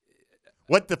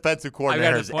 what defensive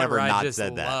coordinator has ever not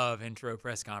said that? I love intro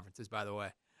press conferences, by the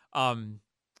way.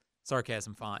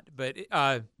 Sarcasm font. But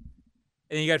and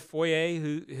then you got Foye,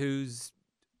 who's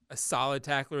a solid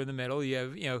tackler in the middle. You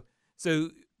have, so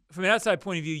from an outside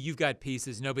point of view, you've got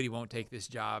pieces. Nobody won't take this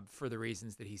job for the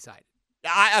reasons that he cited.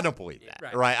 I don't believe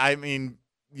that. Right? I mean,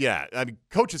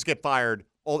 coaches get fired.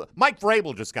 Mike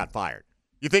Vrabel just got fired.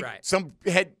 You think some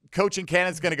head coaching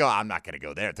candidate's going to go, I'm not going to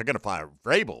go there. They're going to fire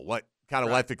Vrabel. What kind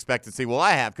of life expectancy will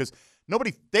I have? Because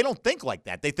they don't think like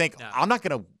that. They think, I'm not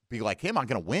going to be like him. I'm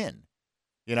going to win.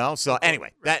 So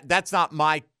anyway, that's not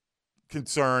my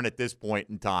concern at this point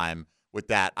in time with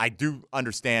that. I do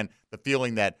understand the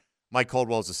feeling that Mike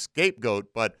Caldwell's a scapegoat,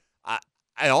 but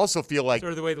I also feel like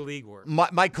sort of the way the league works.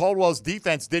 Mike Caldwell's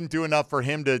defense didn't do enough for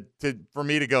him for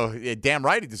me to go, damn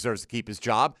right he deserves to keep his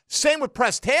job. Same with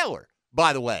Press Taylor,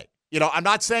 by the way. I'm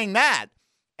not saying that.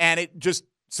 And it just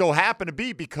so happened to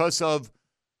be because of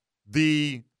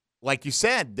like you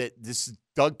said, that this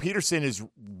Doug Peterson is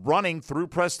running through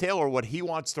Press Taylor what he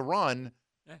wants to run.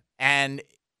 Yeah. And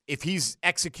if he's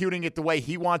executing it the way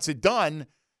he wants it done,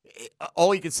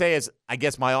 all you can say is, I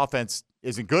guess my offense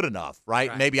isn't good enough,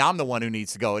 right? Maybe I'm the one who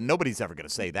needs to go, and nobody's ever going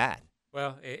to say that.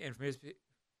 Well, and from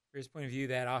his point of view,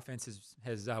 that offense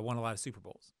has won a lot of Super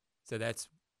Bowls. So that's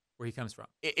where he comes from.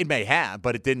 It may have,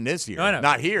 but it didn't this year. No,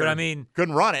 not here. But I mean,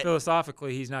 couldn't run it.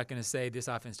 Philosophically, he's not going to say this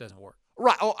offense doesn't work.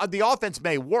 Right. The offense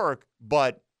may work,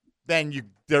 but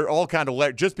then they're all kind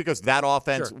of just because that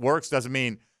offense works doesn't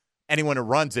mean anyone who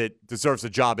runs it deserves a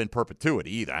job in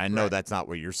perpetuity either. I know that's not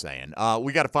what you're saying.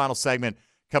 We got a final segment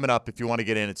coming up if you want to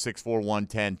get in at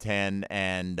 641-1010,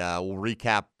 and we'll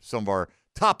recap some of our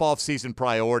top off-season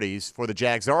priorities for the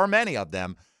Jags. There are many of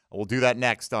them. We'll do that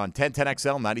next on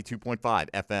 1010XL 92.5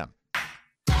 FM.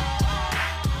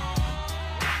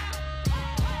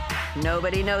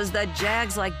 Nobody knows the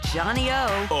Jags like Johnny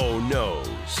O. Oh No's.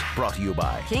 Brought to you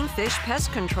by Kingfish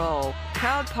Pest Control,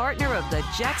 proud partner of the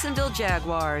Jacksonville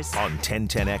Jaguars. On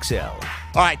 1010XL. All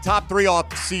right, top 3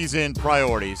 off-season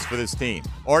priorities for this team.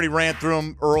 Already ran through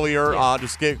them earlier.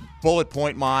 Just get bullet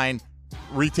point mine.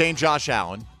 Retain Josh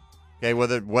Allen. Okay,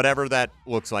 whatever that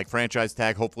looks like. Franchise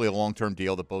tag, hopefully a long-term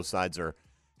deal that both sides are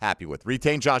happy with.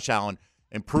 Retain Josh Allen.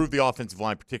 Improve the offensive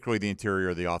line, particularly the interior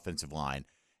of the offensive line.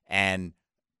 And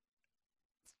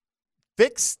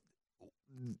fix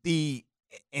the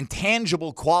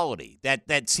intangible quality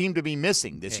that seemed to be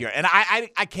missing this year. And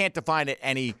I can't define it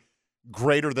any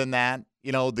greater than that.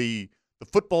 The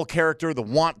football character, the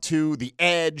want to, the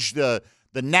edge, the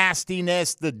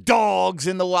nastiness, the dogs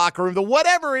in the locker room, the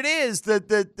whatever it is,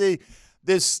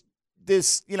 this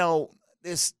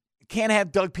can't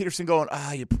have Doug Peterson going,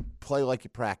 you play like you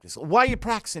practice. Why are you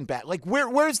practicing back? Like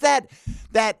where's that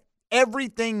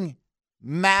everything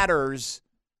matters?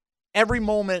 Every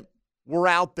moment we're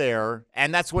out there,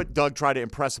 and that's what Doug tried to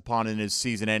impress upon in his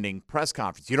season-ending press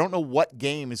conference. You don't know what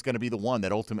game is going to be the one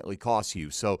that ultimately costs you.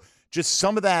 So just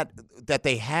some of that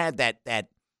they had, that I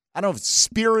don't know if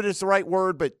spirit is the right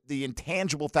word, but the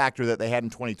intangible factor that they had in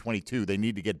 2022, they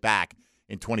need to get back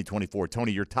in 2024.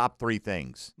 Tony, your top 3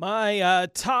 things. My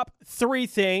top 3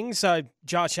 things,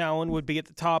 Josh Allen would be at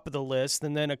the top of the list,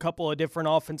 and then a couple of different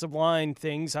offensive line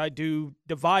things. I do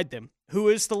divide them. Who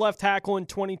is the left tackle in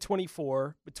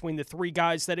 2024 between the 3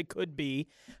 guys that it could be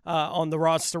on the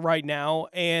roster right now,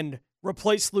 and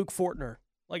replace Luke Fortner.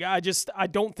 Like, I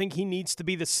don't think he needs to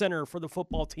be the center for the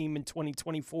football team in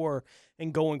 2024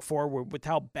 and going forward with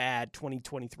how bad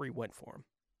 2023 went for him.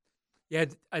 Yeah,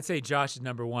 I'd say Josh is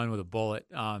number 1 with a bullet.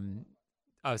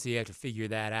 Obviously, you have to figure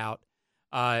that out.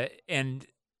 And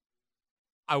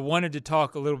I wanted to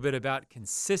talk a little bit about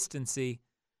consistency.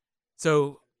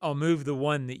 So I'll move the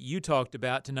one that you talked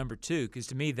about to number 2, because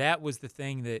to me that was the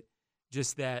thing that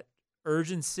just that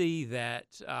urgency, that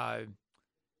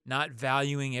not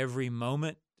valuing every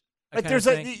moment. Like there's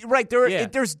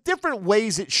there's different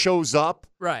ways it shows up.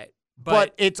 Right.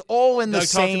 But it's all in the Doug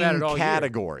talked about it all year.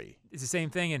 category. It's the same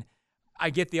thing, and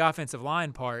I get the offensive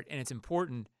line part, and it's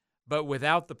important, but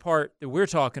without the part that we're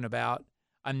talking about,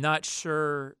 I'm not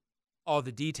sure all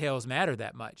the details matter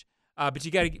that much. But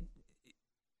you got to,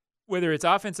 whether it's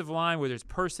offensive line, whether it's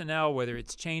personnel, whether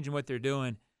it's changing what they're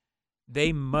doing,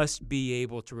 they must be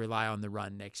able to rely on the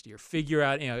run next year. Figure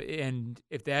out, and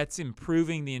if that's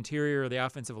improving the interior of the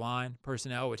offensive line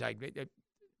personnel, which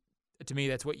to me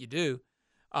that's what you do,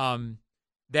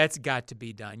 that's got to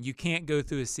be done. You can't go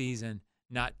through a season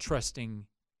not trusting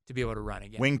to be able to run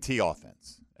again. Wing T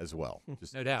offense as well.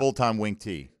 Just no doubt. Full-time wing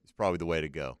T is probably the way to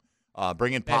go.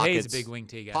 Bring in Matt Pockets. Hayes is a big wing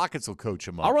T guy. Pockets will coach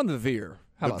him up. I'll run the veer.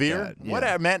 How the about veer? that? Yeah.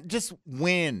 Whatever, man. Just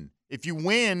win. If you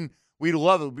win, we'd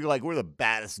love it. We'd be like, we're the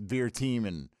baddest veer team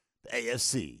in the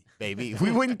AFC, baby.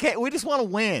 We just want to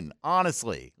win,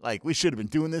 honestly. Like, we should have been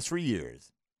doing this for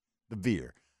years. The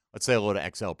veer. Let's say hello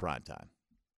to XL Primetime.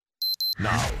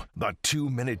 Now, the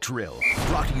 2-minute drill,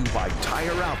 brought to you by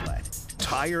Tire Outlet.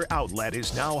 Tire Outlet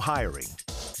is now hiring.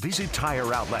 Visit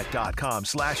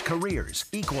TireOutlet.com/careers.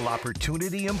 Equal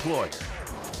opportunity employer.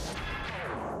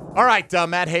 All right,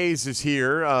 Matt Hayes is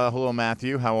here. Hello,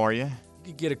 Matthew. How are you? You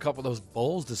could get a couple of those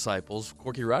Bulls disciples,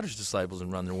 Corky Rogers disciples,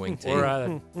 and run their wing team.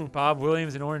 Or Bob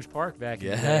Williams in Orange Park back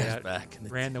in the day. Back in the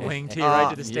ran the wing tee right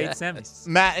to the state semis.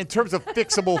 Matt, in terms of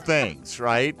fixable things,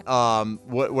 right?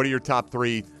 What are your top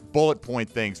 3 bullet point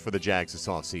things for the Jags this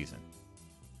offseason?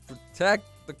 Protect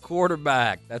the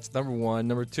quarterback. That's number 1.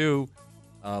 Number 2,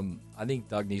 I think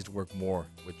Doug needs to work more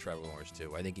with Trevor Lawrence,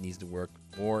 too. I think he needs to work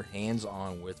more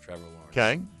hands-on with Trevor Lawrence.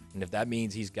 Okay. And if that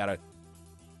means he's got to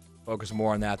focus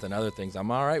more on that than other things,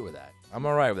 I'm all right with that.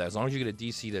 As long as you get a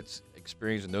DC that's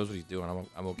experienced and knows what he's doing,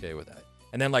 I'm okay with that.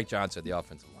 And then, like John said, the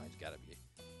offensive line's got to be a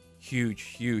huge,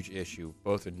 huge issue,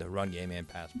 both in the run game and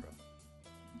pass pro.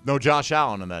 No Josh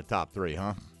Allen in that top 3,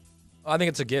 huh? I think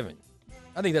it's a given.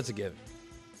 I think that's a given.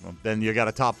 Well, then you got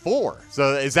a top 4.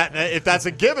 So is that, if that's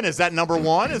a given, is that number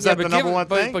 1? Is that the number 1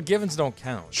 thing? But givens don't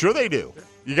count. Sure they do.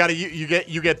 You got to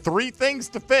you get 3 things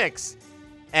to fix,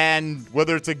 and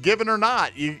whether it's a given or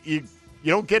not, you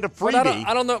don't get a freebie.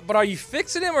 I don't know. But are you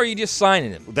fixing him or are you just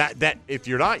signing him? That if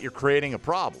you're not, you're creating a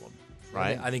problem,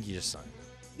 right? I think you just sign him.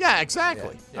 Yeah,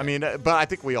 exactly. Yeah. I mean, but I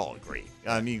think we all agree.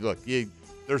 I mean, look,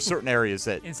 there's certain areas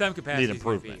that in some capacity need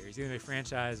improvement. He's going to be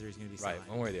franchised or he's going to be signed. Right,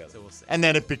 one way or the other. So we'll see. And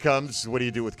then it becomes, what do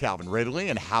you do with Calvin Ridley,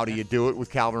 and how do you do it with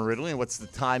Calvin Ridley, and what's the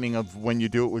timing of when you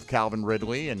do it with Calvin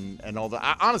Ridley, and all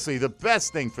that. Honestly, the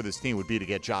best thing for this team would be to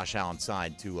get Josh Allen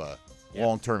signed to a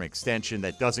long-term extension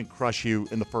that doesn't crush you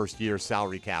in the first year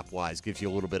salary cap-wise, gives you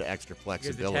a little bit of extra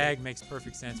flexibility. Because the tag makes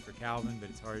perfect sense for Calvin, but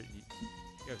it's hard. You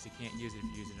obviously can't use it if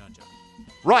you use it on Josh.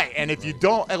 Right, and if you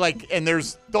don't, and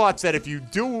there's thoughts that if you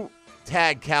do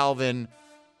tag Calvin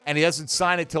and he doesn't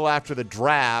sign it till after the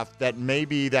draft, that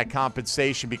maybe that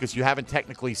compensation, because you haven't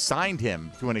technically signed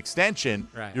him to an extension,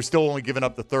 right, you're still only giving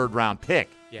up the 3rd-round pick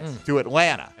to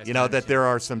Atlanta. That's that there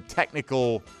are some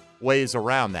technical ways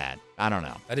around that. I don't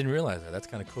know. I didn't realize that. That's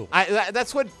kind of cool.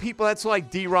 That's what people, that's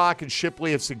like D-Rock and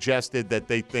Shipley have suggested, that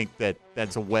they think that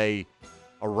that's a way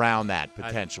around that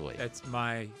potentially. That's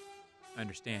my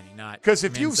understanding, not because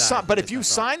if you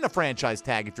sign the franchise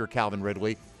tag, if you're Calvin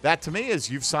Ridley, that to me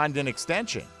is you've signed an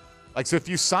extension. Like, so if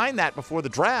you sign that before the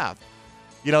draft,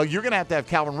 you're going to have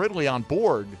Calvin Ridley on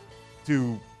board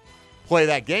to play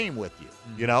that game with you.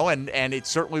 And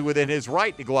it's certainly within his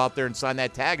right to go out there and sign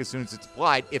that tag as soon as it's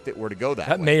applied, if it were to go that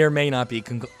way. That may or may not be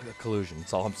collusion.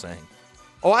 That's all I'm saying.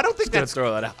 Oh, I don't think that's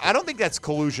throw that out. I don't think that's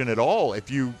collusion at all.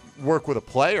 If you work with a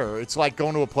player, it's like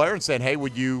going to a player and saying, "Hey,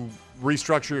 would you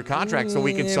restructure your contract so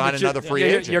we can sign another free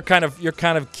agent. You're kind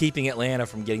of keeping Atlanta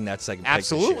from getting that second pick.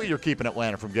 Absolutely, you're keeping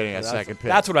Atlanta from getting that second pick.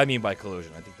 That's what I mean by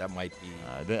collusion. I think that might be.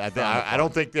 I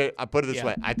don't think that. I put it this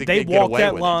way. I think they get walk away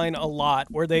that with line a lot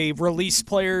where they release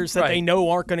players that Right. they know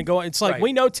aren't going to go. It's like Right.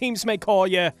 we know teams may call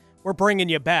you. We're bringing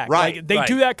you back. Right. Like, they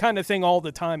do that kind of thing all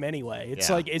the time anyway. It's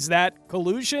Yeah. like, is that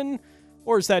collusion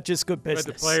or is that just good business?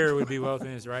 But the player would be well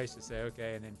within his rights to say,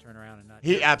 okay, and then turn around and not.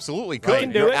 He absolutely could.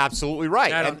 Can do You're it. absolutely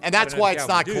right. I don't- And that's I don't why know it's if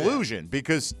not Cal would do that. collusion.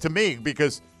 Because to me,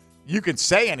 you can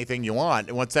say anything you want,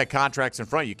 and once that contract's in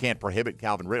front, you can't prohibit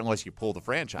Calvin Ridley unless you pull the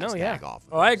franchise tag off.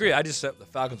 Oh, I agree. I just said the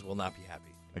Falcons will not be happy.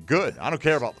 Good. I don't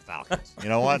care about the Falcons. You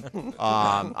know what?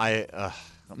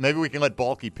 Maybe we can let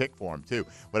Balky pick for him too,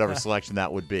 whatever selection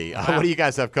that would be. What do you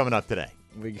guys have coming up today?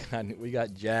 We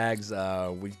got Jags.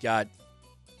 We've got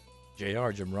JR,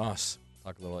 Jim Ross,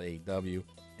 talk a little AEW,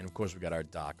 and of course we got our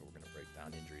doc. We're going to break down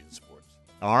injuries in sports.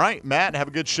 All right, Matt, have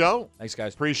a good show. Thanks,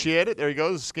 guys. Appreciate it. There he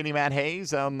goes, Skinny Matt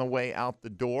Hayes on the way out the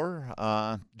door.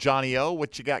 Johnny O,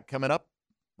 what you got coming up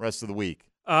rest of the week?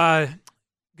 Going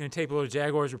to tape a little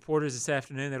Jaguars reporters this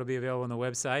afternoon. That'll be available on the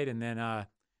website, and then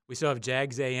we still have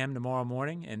Jags AM tomorrow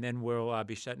morning, and then we'll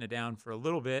be shutting it down for a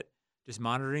little bit, just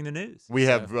monitoring the news. We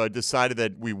have decided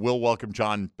that we will welcome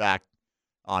John back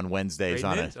on Wednesdays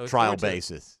on a trial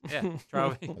basis. Yeah,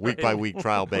 trial week-by-week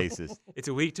trial basis. It's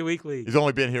a week-to-week league. He's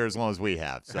only been here as long as we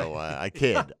have, so I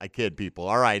kid people.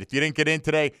 All right, if you didn't get in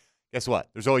today, guess what?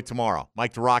 There's always tomorrow.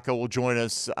 Mike DeRocco will join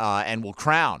us, and we'll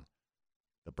crown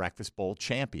the Breakfast Bowl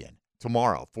champion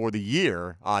tomorrow for the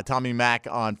year. Tommy Mack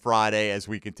on Friday as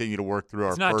we continue to work through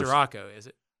It's our not first. DeRocco, is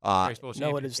it?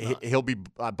 No, it is not. He'll be.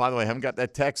 By the way, I haven't got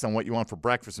that text on what you want for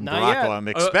breakfast from Not DeRocco. yet. I'm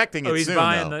expecting it he's soon.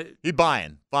 buying though. the- He's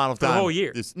buying final For the time whole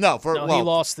year. He he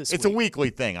lost this It's week. a weekly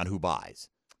thing on who buys.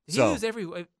 Does So he lose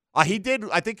every? he did.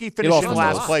 I think he finished lost in the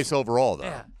last most. place overall, though.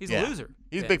 Yeah, he's a loser.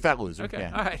 He's Yeah. a big fat loser. Okay,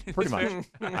 Yeah. all right. Pretty That's much.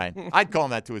 fair. All right. I'd call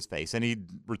him that to his face, and he'd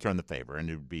return the favor, and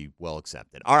it would be well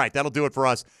accepted. All right, that'll do it for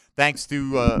us. Thanks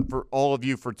to for all of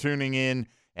you for tuning in,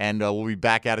 and we'll be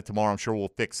back at it tomorrow. I'm sure we'll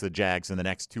fix the Jags in the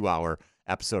next 2-hour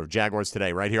episode of Jaguars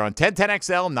Today right here on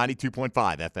 1010XL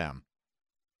 92.5 FM.